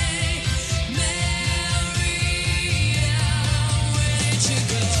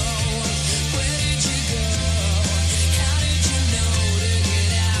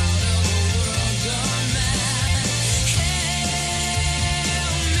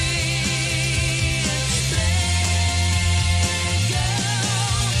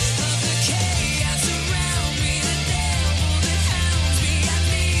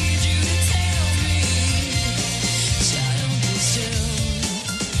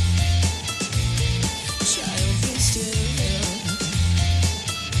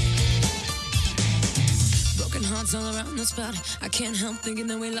 All around the spot, I can't help thinking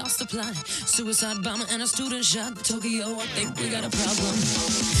that we lost the plot. Suicide bomber and a student shot. Tokyo, I think we got a problem.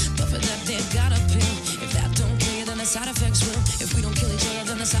 But for that, they've got a pill. If that don't clear, then I side effects will. If we don't kill each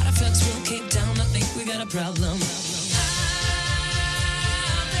other, then the side effects will. Cape Town, I think we got a problem.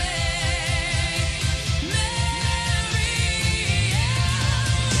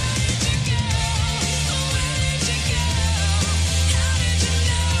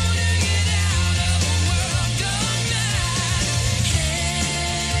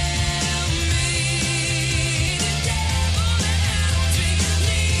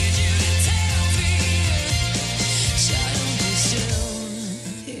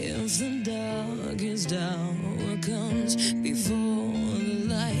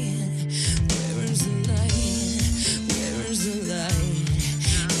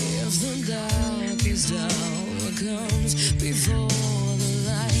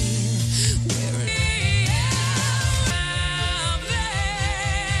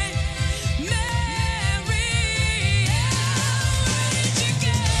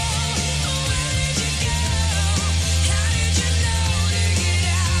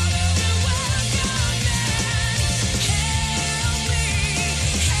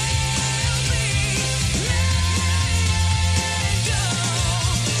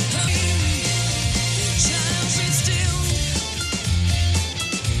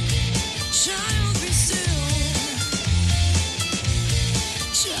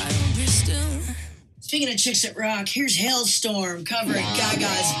 Speaking of chicks that rock, here's Hailstorm covering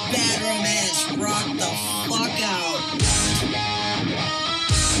Gaga's Bad Romance. Rock the fuck out.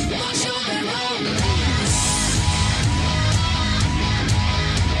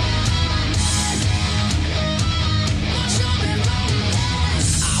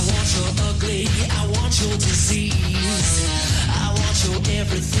 I want your ugly, I want your disease. I want your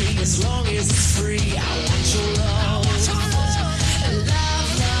everything as long as it's free. I want your love. Love,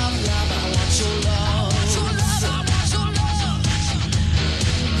 love, love, I want your love.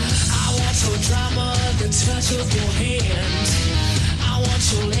 So drama, the touch of your hand. I want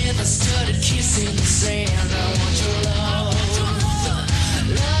your leather-studded kiss in the sand. I want your love.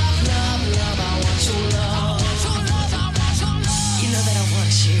 Love, love, love, I want your love. You know that I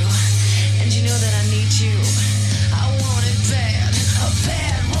want you, and you know that I need you. I want it bad, a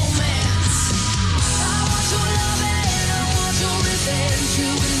bad romance. I want your love and I want your revenge. You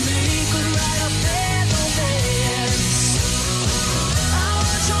and me could write a bad romance. I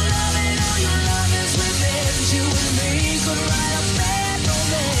want your love and your love is revenge. You and me could write a bad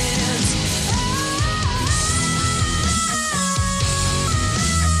romance.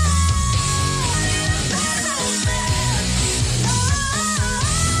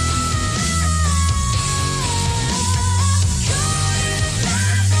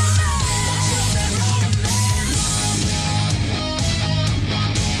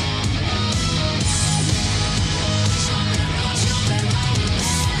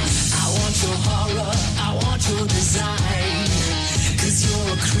 I want your horror, I want your design. 'Cause you're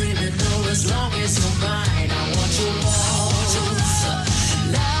a criminal as long as you're mine. I want your love.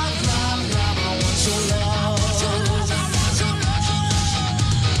 Love, love, love, I want your love.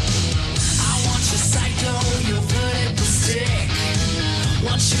 I want your psycho, your vertical stick.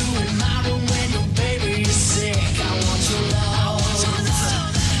 Want you in my room when your baby is sick. I want your love.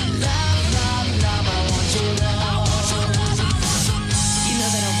 Love, love, love, I want your love. You know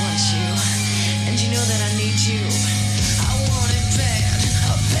that I want you, and you know that I need you. I want it bad,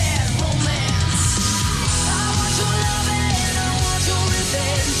 a bad romance. I want your love and I want your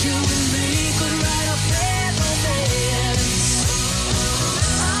revenge. You and me could write a bad romance.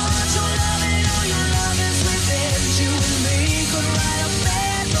 I want your love and all your love is revenge. You and me could write a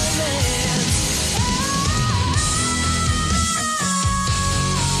bad romance.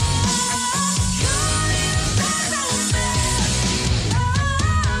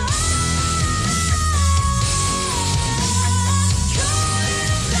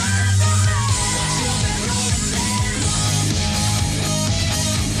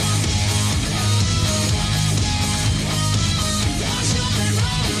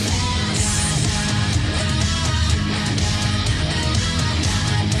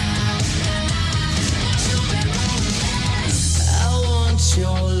 I want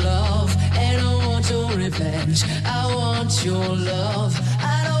your love and I want your revenge. I want your love.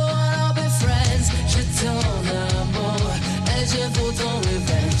 I don't wanna be friends. Je t'en amour et je veux ton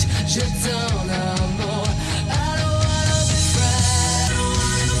revenge. Je t'en amour. I don't wanna be friends. I don't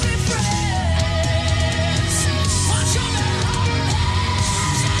wanna be friends. Want your bad romance.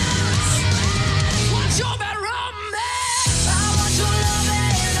 Want your bad romance. I want your love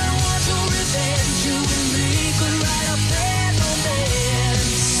and I want your revenge. You and me could write a bad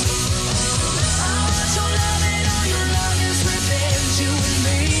romance. I want your love and all your love is revenge.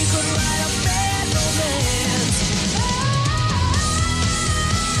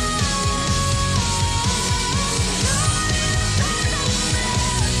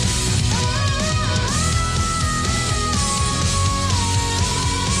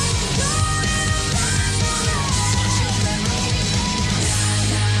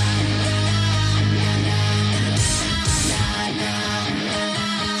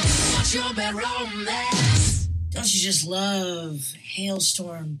 just love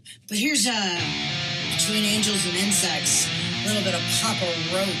Hailstorm. But here's Between Angels and Insects, a little bit of Papa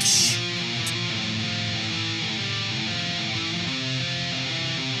Roach.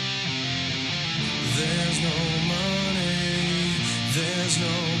 There's no money, there's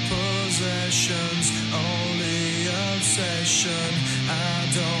no possessions, only obsession. I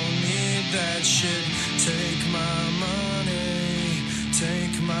don't need that shit. Take my money,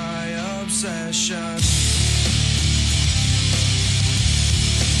 take my obsession.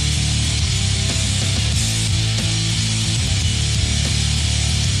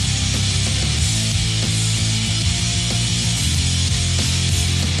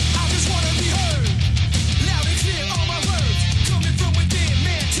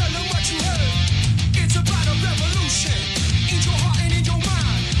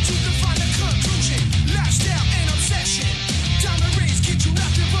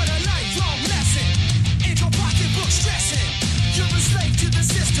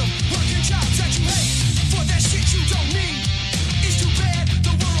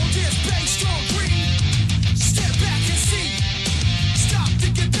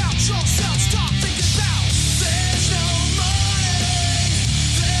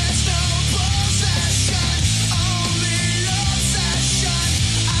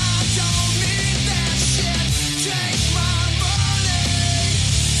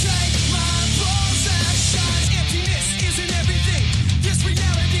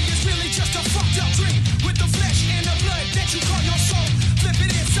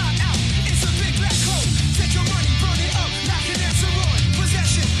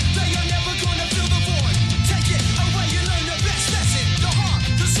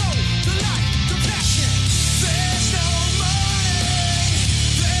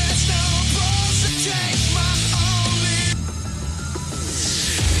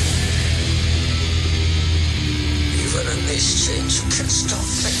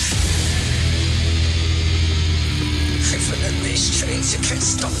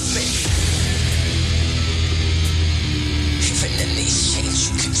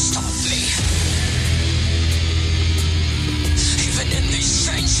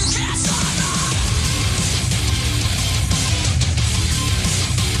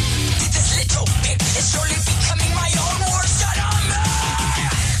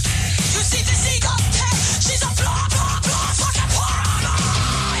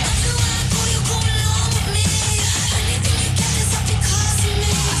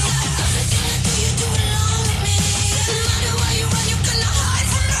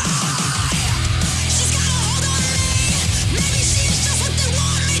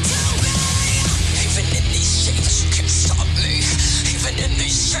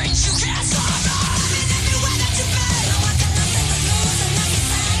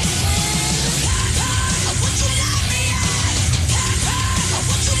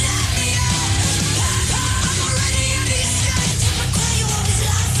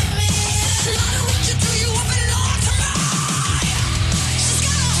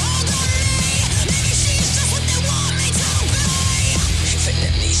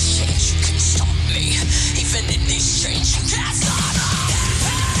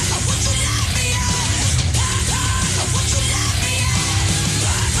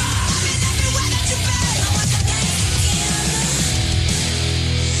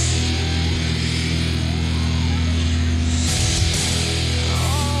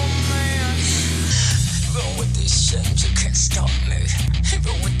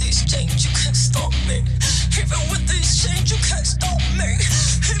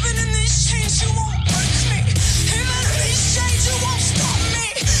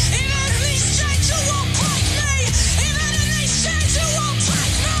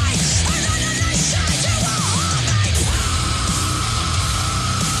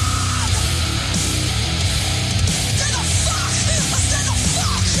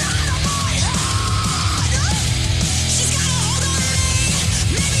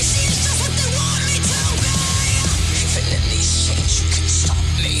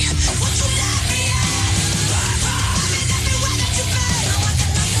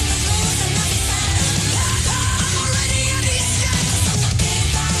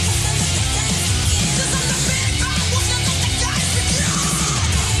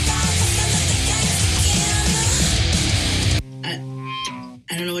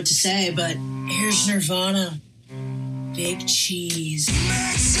 Say, but here's Nirvana, Big Cheese.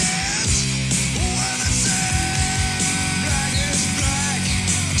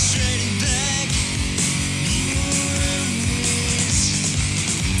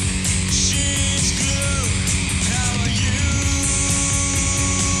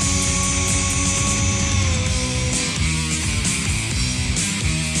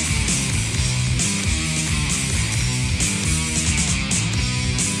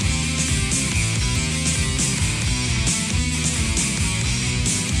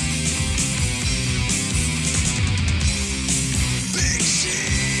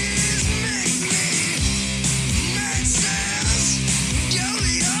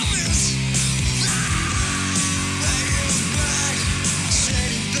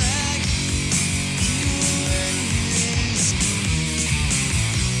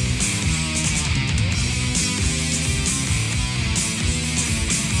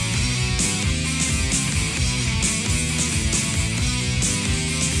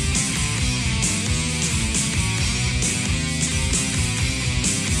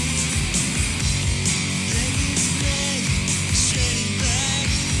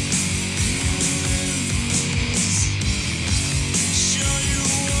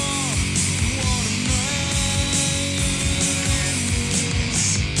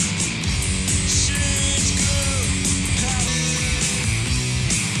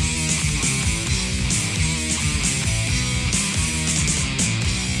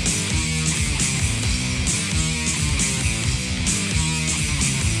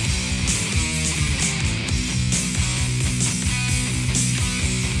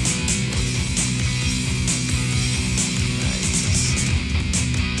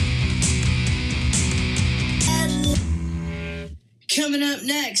 Coming up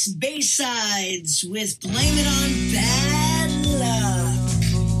next, Baysides with Blame It on Bad Luck.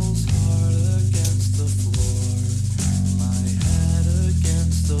 Hard against the floor, my head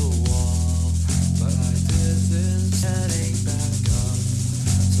against the wall, but I did this heading back up,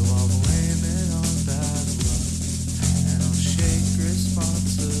 so I'll blame it on bad luck, and I'll shake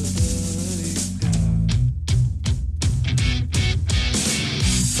responsibility.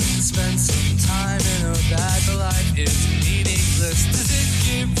 Spend some time in a bad life is meaningless. Does it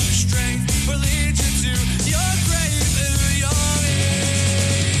give you strength or lead you to your grave at a young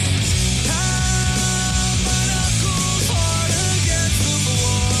age? How my knuckles hard against the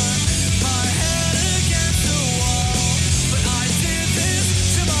floor, my head against the wall, but I did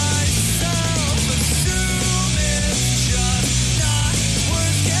this to myself. Assume it's just not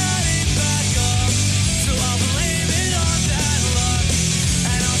worth getting back up, so I'll blame it on bad luck,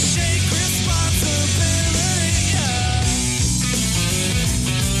 and I'll shake responsibility. Yeah.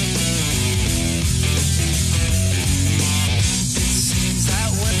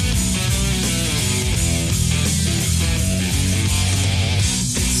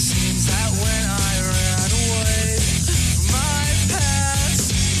 It seems that when I ran away from my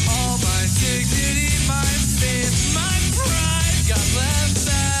past, all my dignity, my faith, my pride got left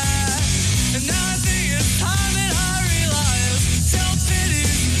back. And now I think it's time that I realize self-pity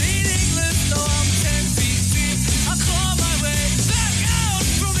is meaningless, though I'm 10 feet deep. I claw my way back out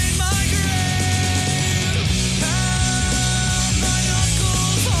from in my grave. My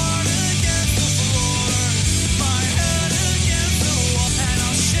knuckles hard against the floor, my head against the wall, and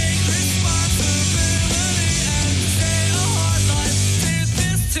I'll shake responsibility and say a hard life did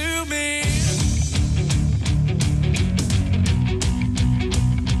this to me.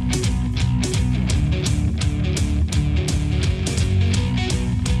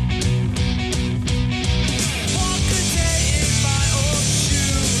 Walk a day in my old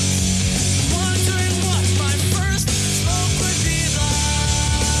shoes, wondering what my first smoke would be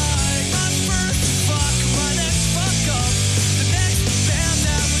like. My first fuck, my next fuck up, the next band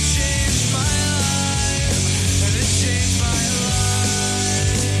that would change my life, and it changed my life.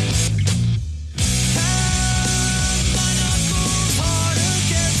 My knuckles hard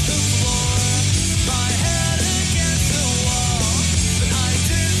against the floor, my head against the wall, but I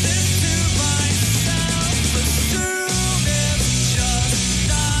did this to myself. Assume it's just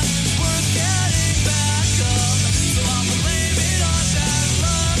not worth getting back up, so I'll blame it on bad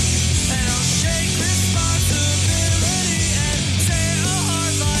luck, and I'll shake responsibility and say a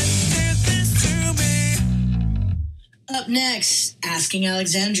hard life did this to me. Up next, Asking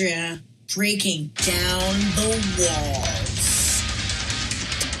Alexandria, Breaking Down the Walls.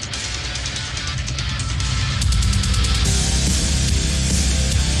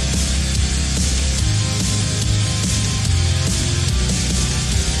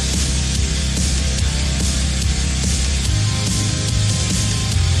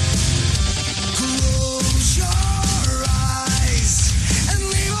 Close your eyes and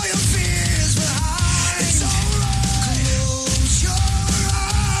leave all your fears behind. It's alright. Close your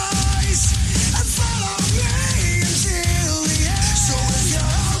eyes and follow me into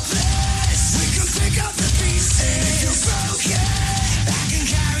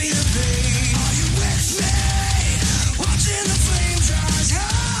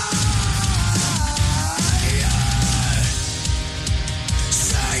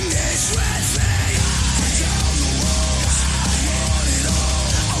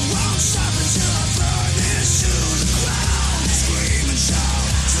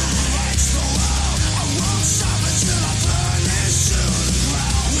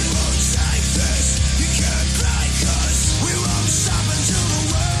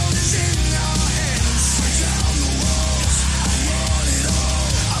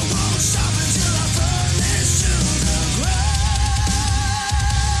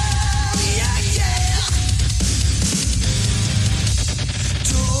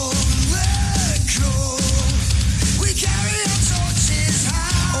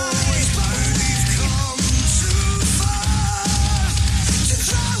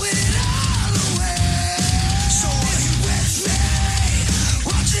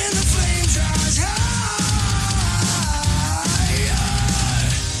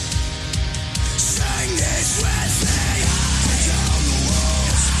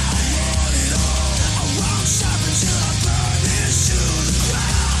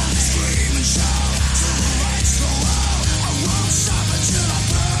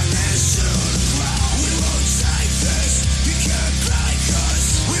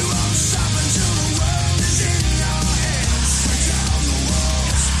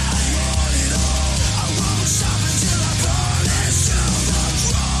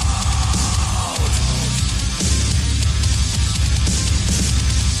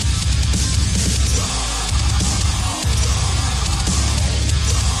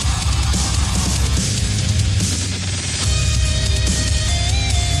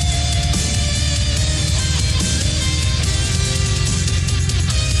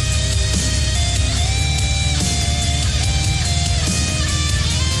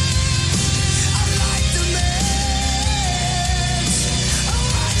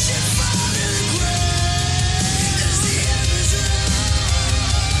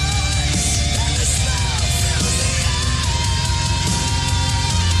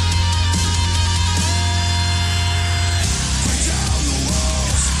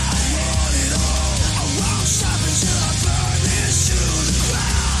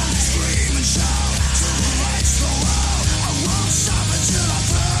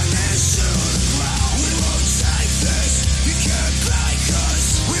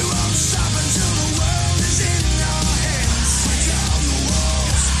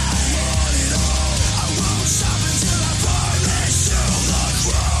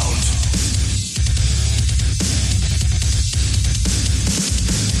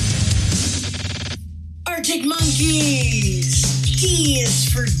Arctic Monkeys. D is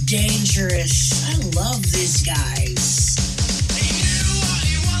for dangerous. I love these guys.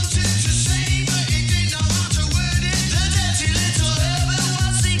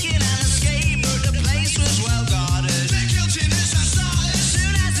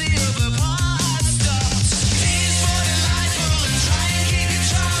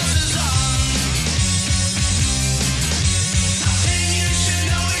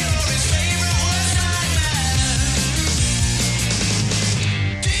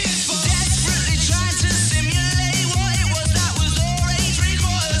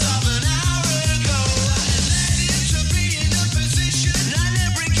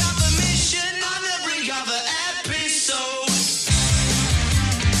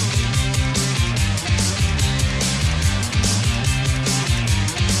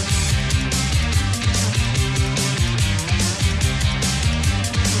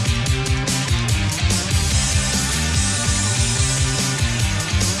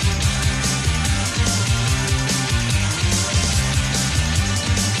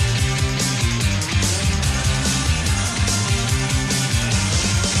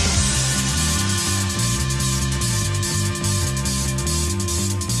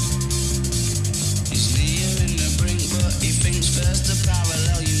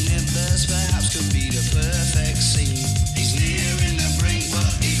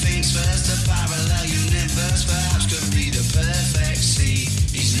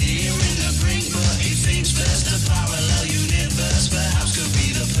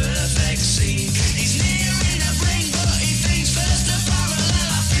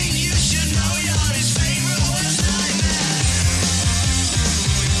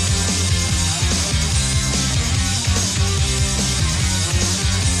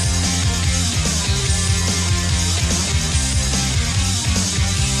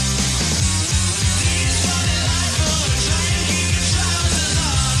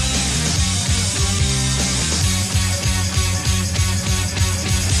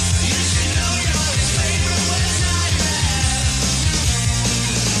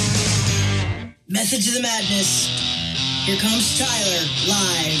 Method to the Madness. Here comes Tyler,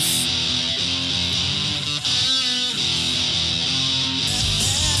 live.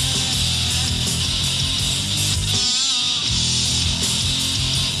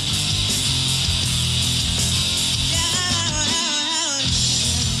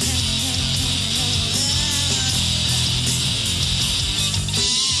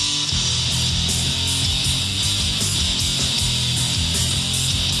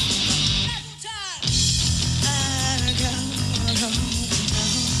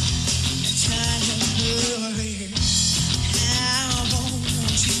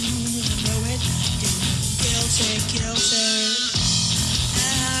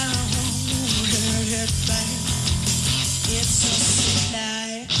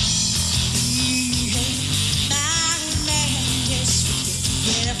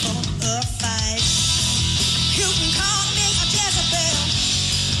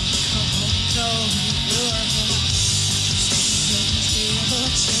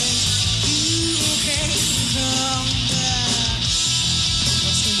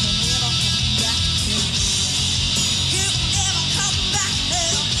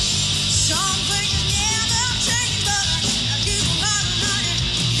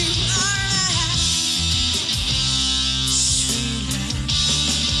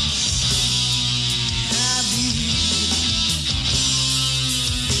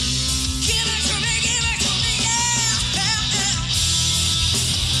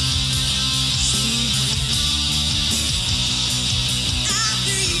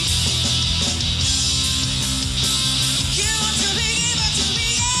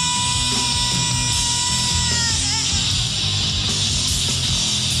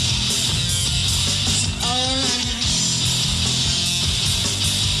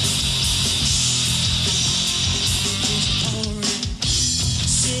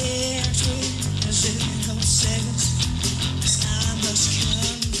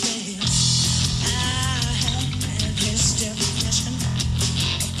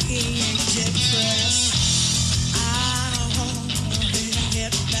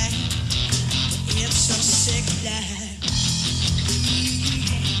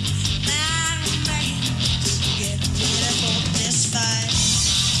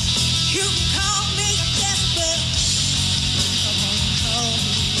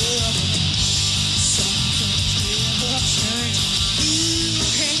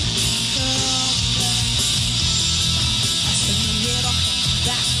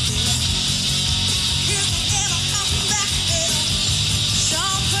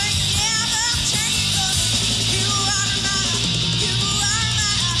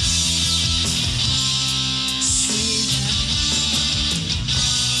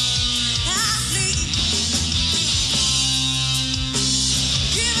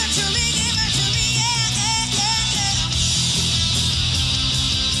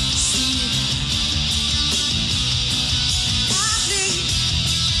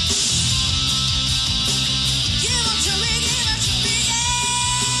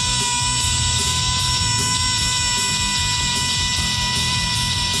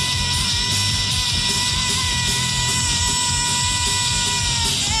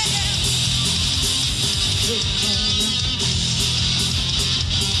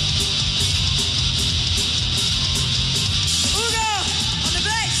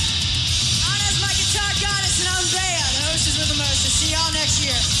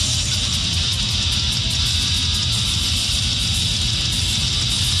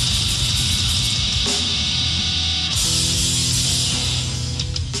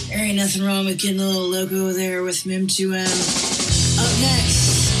 Ain't nothing wrong with getting a little loco there with Mim2M. Up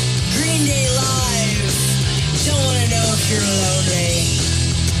next, Green Day Live. Don't wanna know if you're lonely.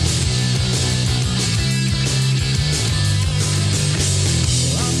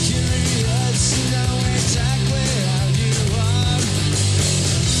 I'm curious to know exactly how you are.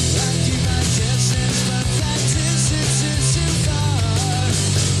 I keep my distance, but that distance is too far.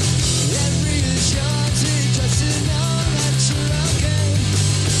 It reassures just to know that you're okay.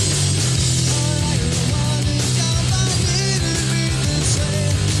 All I want is somebody to be the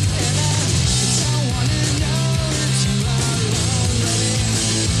same, and I don't wanna know if you are lonely.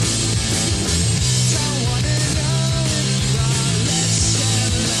 Don't wanna know if you are less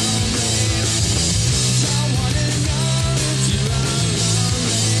than lonely. Don't wanna know if you are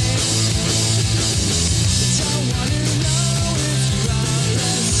lonely. Don't wanna know if you are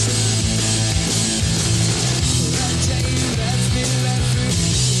less than. The day you left me.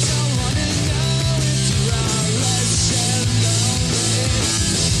 Don't wanna know if you are less than lonely.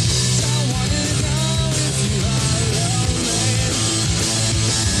 Don't wanna know if you are lonely.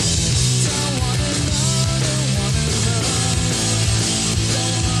 Don't wanna know, don't wanna know.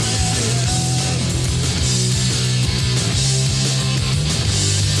 Don't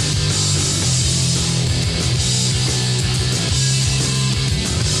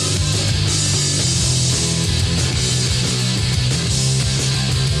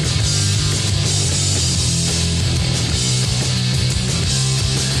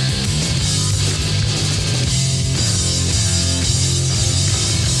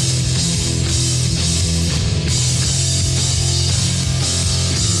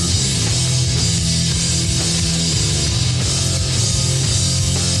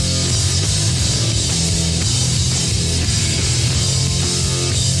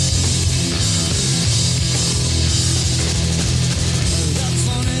the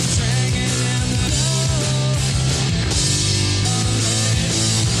phone is ringing and the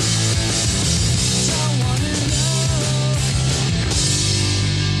don't wanna know.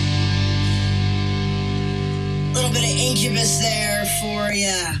 Little bit of Incubus there for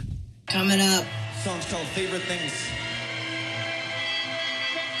ya. Coming up. Song's called Favorite Things.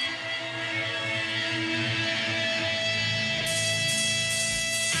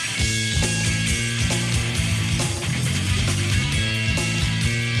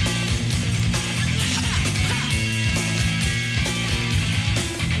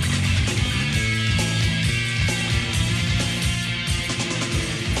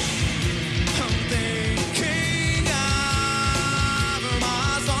 I'm thinking of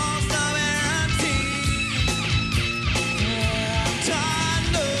my songs of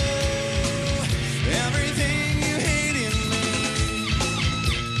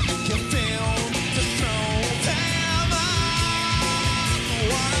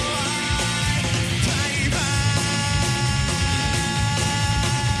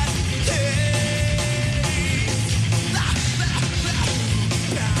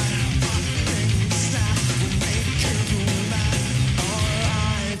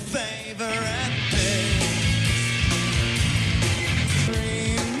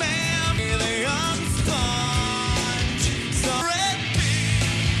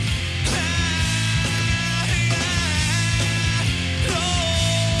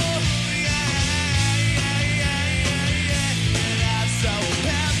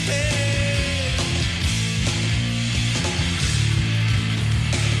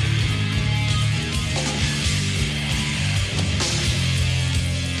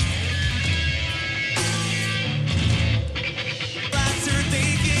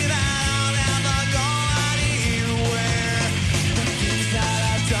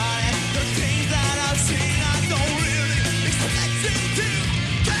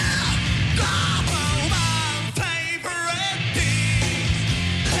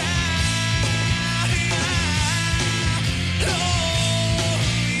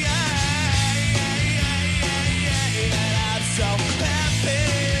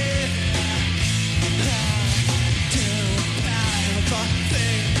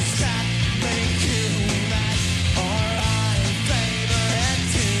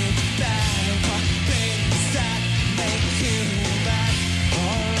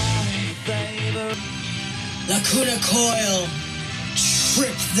Lacuna Coil,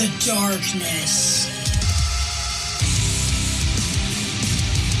 Trip the Darkness.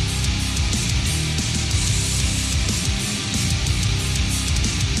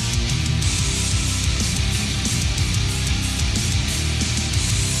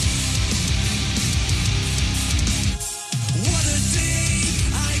 What a day!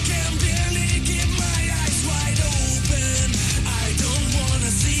 I can barely get my eyes wide open. I don't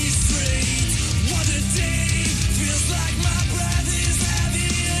wanna see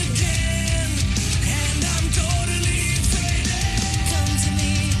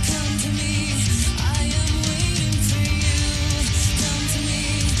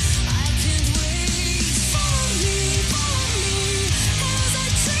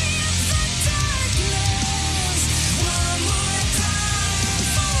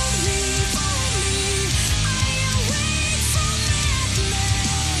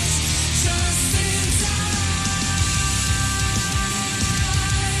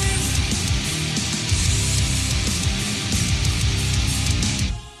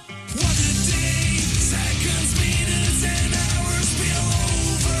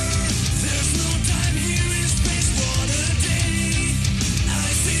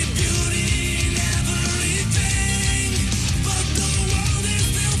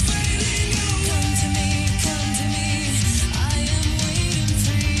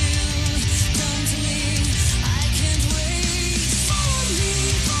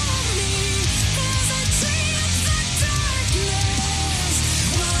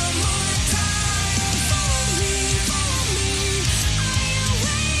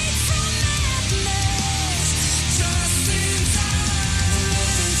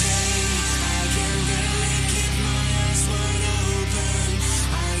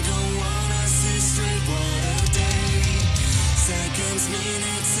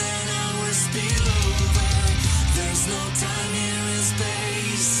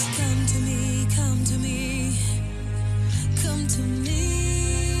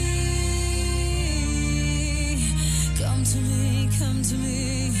Come to me, come to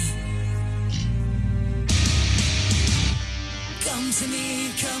me. Come to me,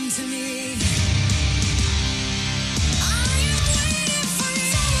 come to me. I am waiting for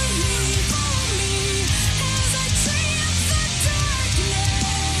you. Follow me as I triumph the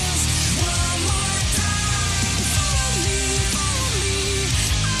darkness. One more time, follow me.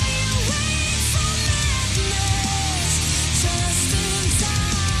 I am waiting for madness, just in time,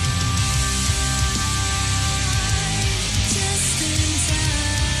 just in time.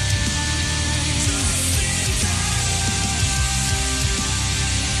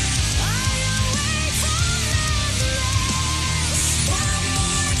 I am waiting for madness, one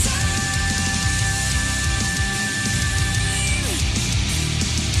more time.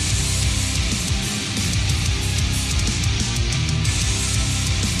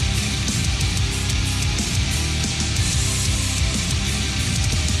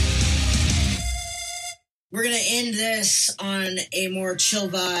 We're going to end this on a more chill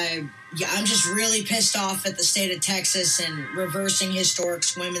vibe. Yeah, I'm just really pissed off at the state of Texas and reversing historic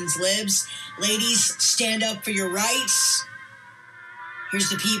women's libs. Ladies, stand up for your rights. Here's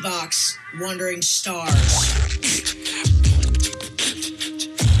the P-Box, Wandering Stars.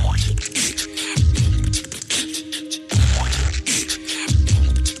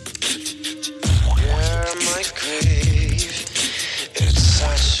 You're my grave. It's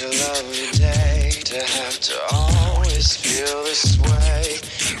such a lovely day to have to always feel this way.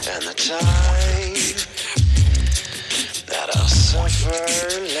 And the time that I'll suffer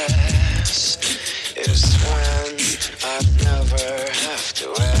less is when I'd never have to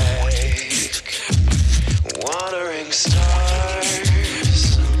wake. Wandering stars,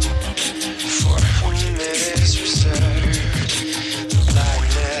 for whom it is reserved. The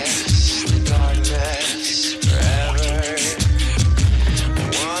blackness, the darkness, forever.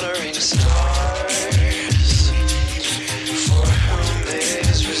 Wandering stars, for whom it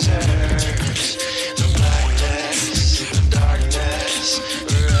is reserved. The blackness, the darkness,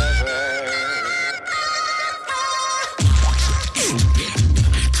 forever.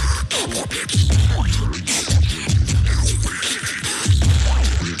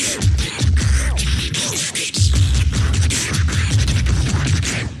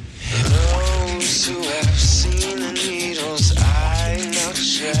 Those who have seen the needles I now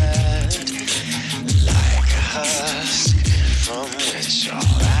tread, like a husk from which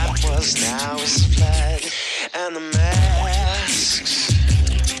all that was now is fled, and the masks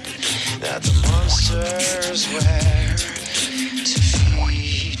that the monsters wear to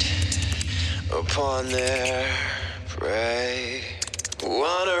feed upon their prey.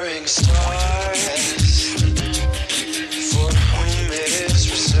 Wandering stars, for whom it is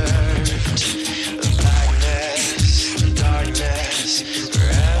reserved. The blackness, the darkness,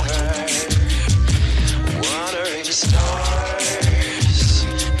 forever. Wandering stars,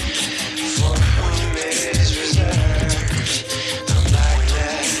 for whom it is reserved. The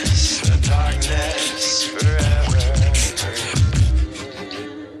blackness, the darkness, forever.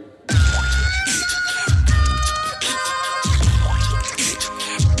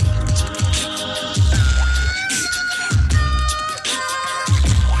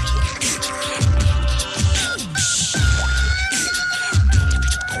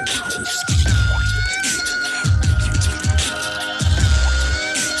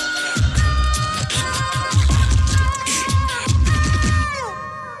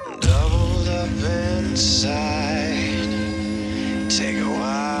 Doubled up inside, take a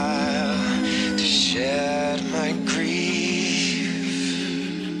while to shed my grief.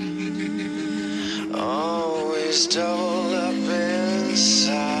 Always double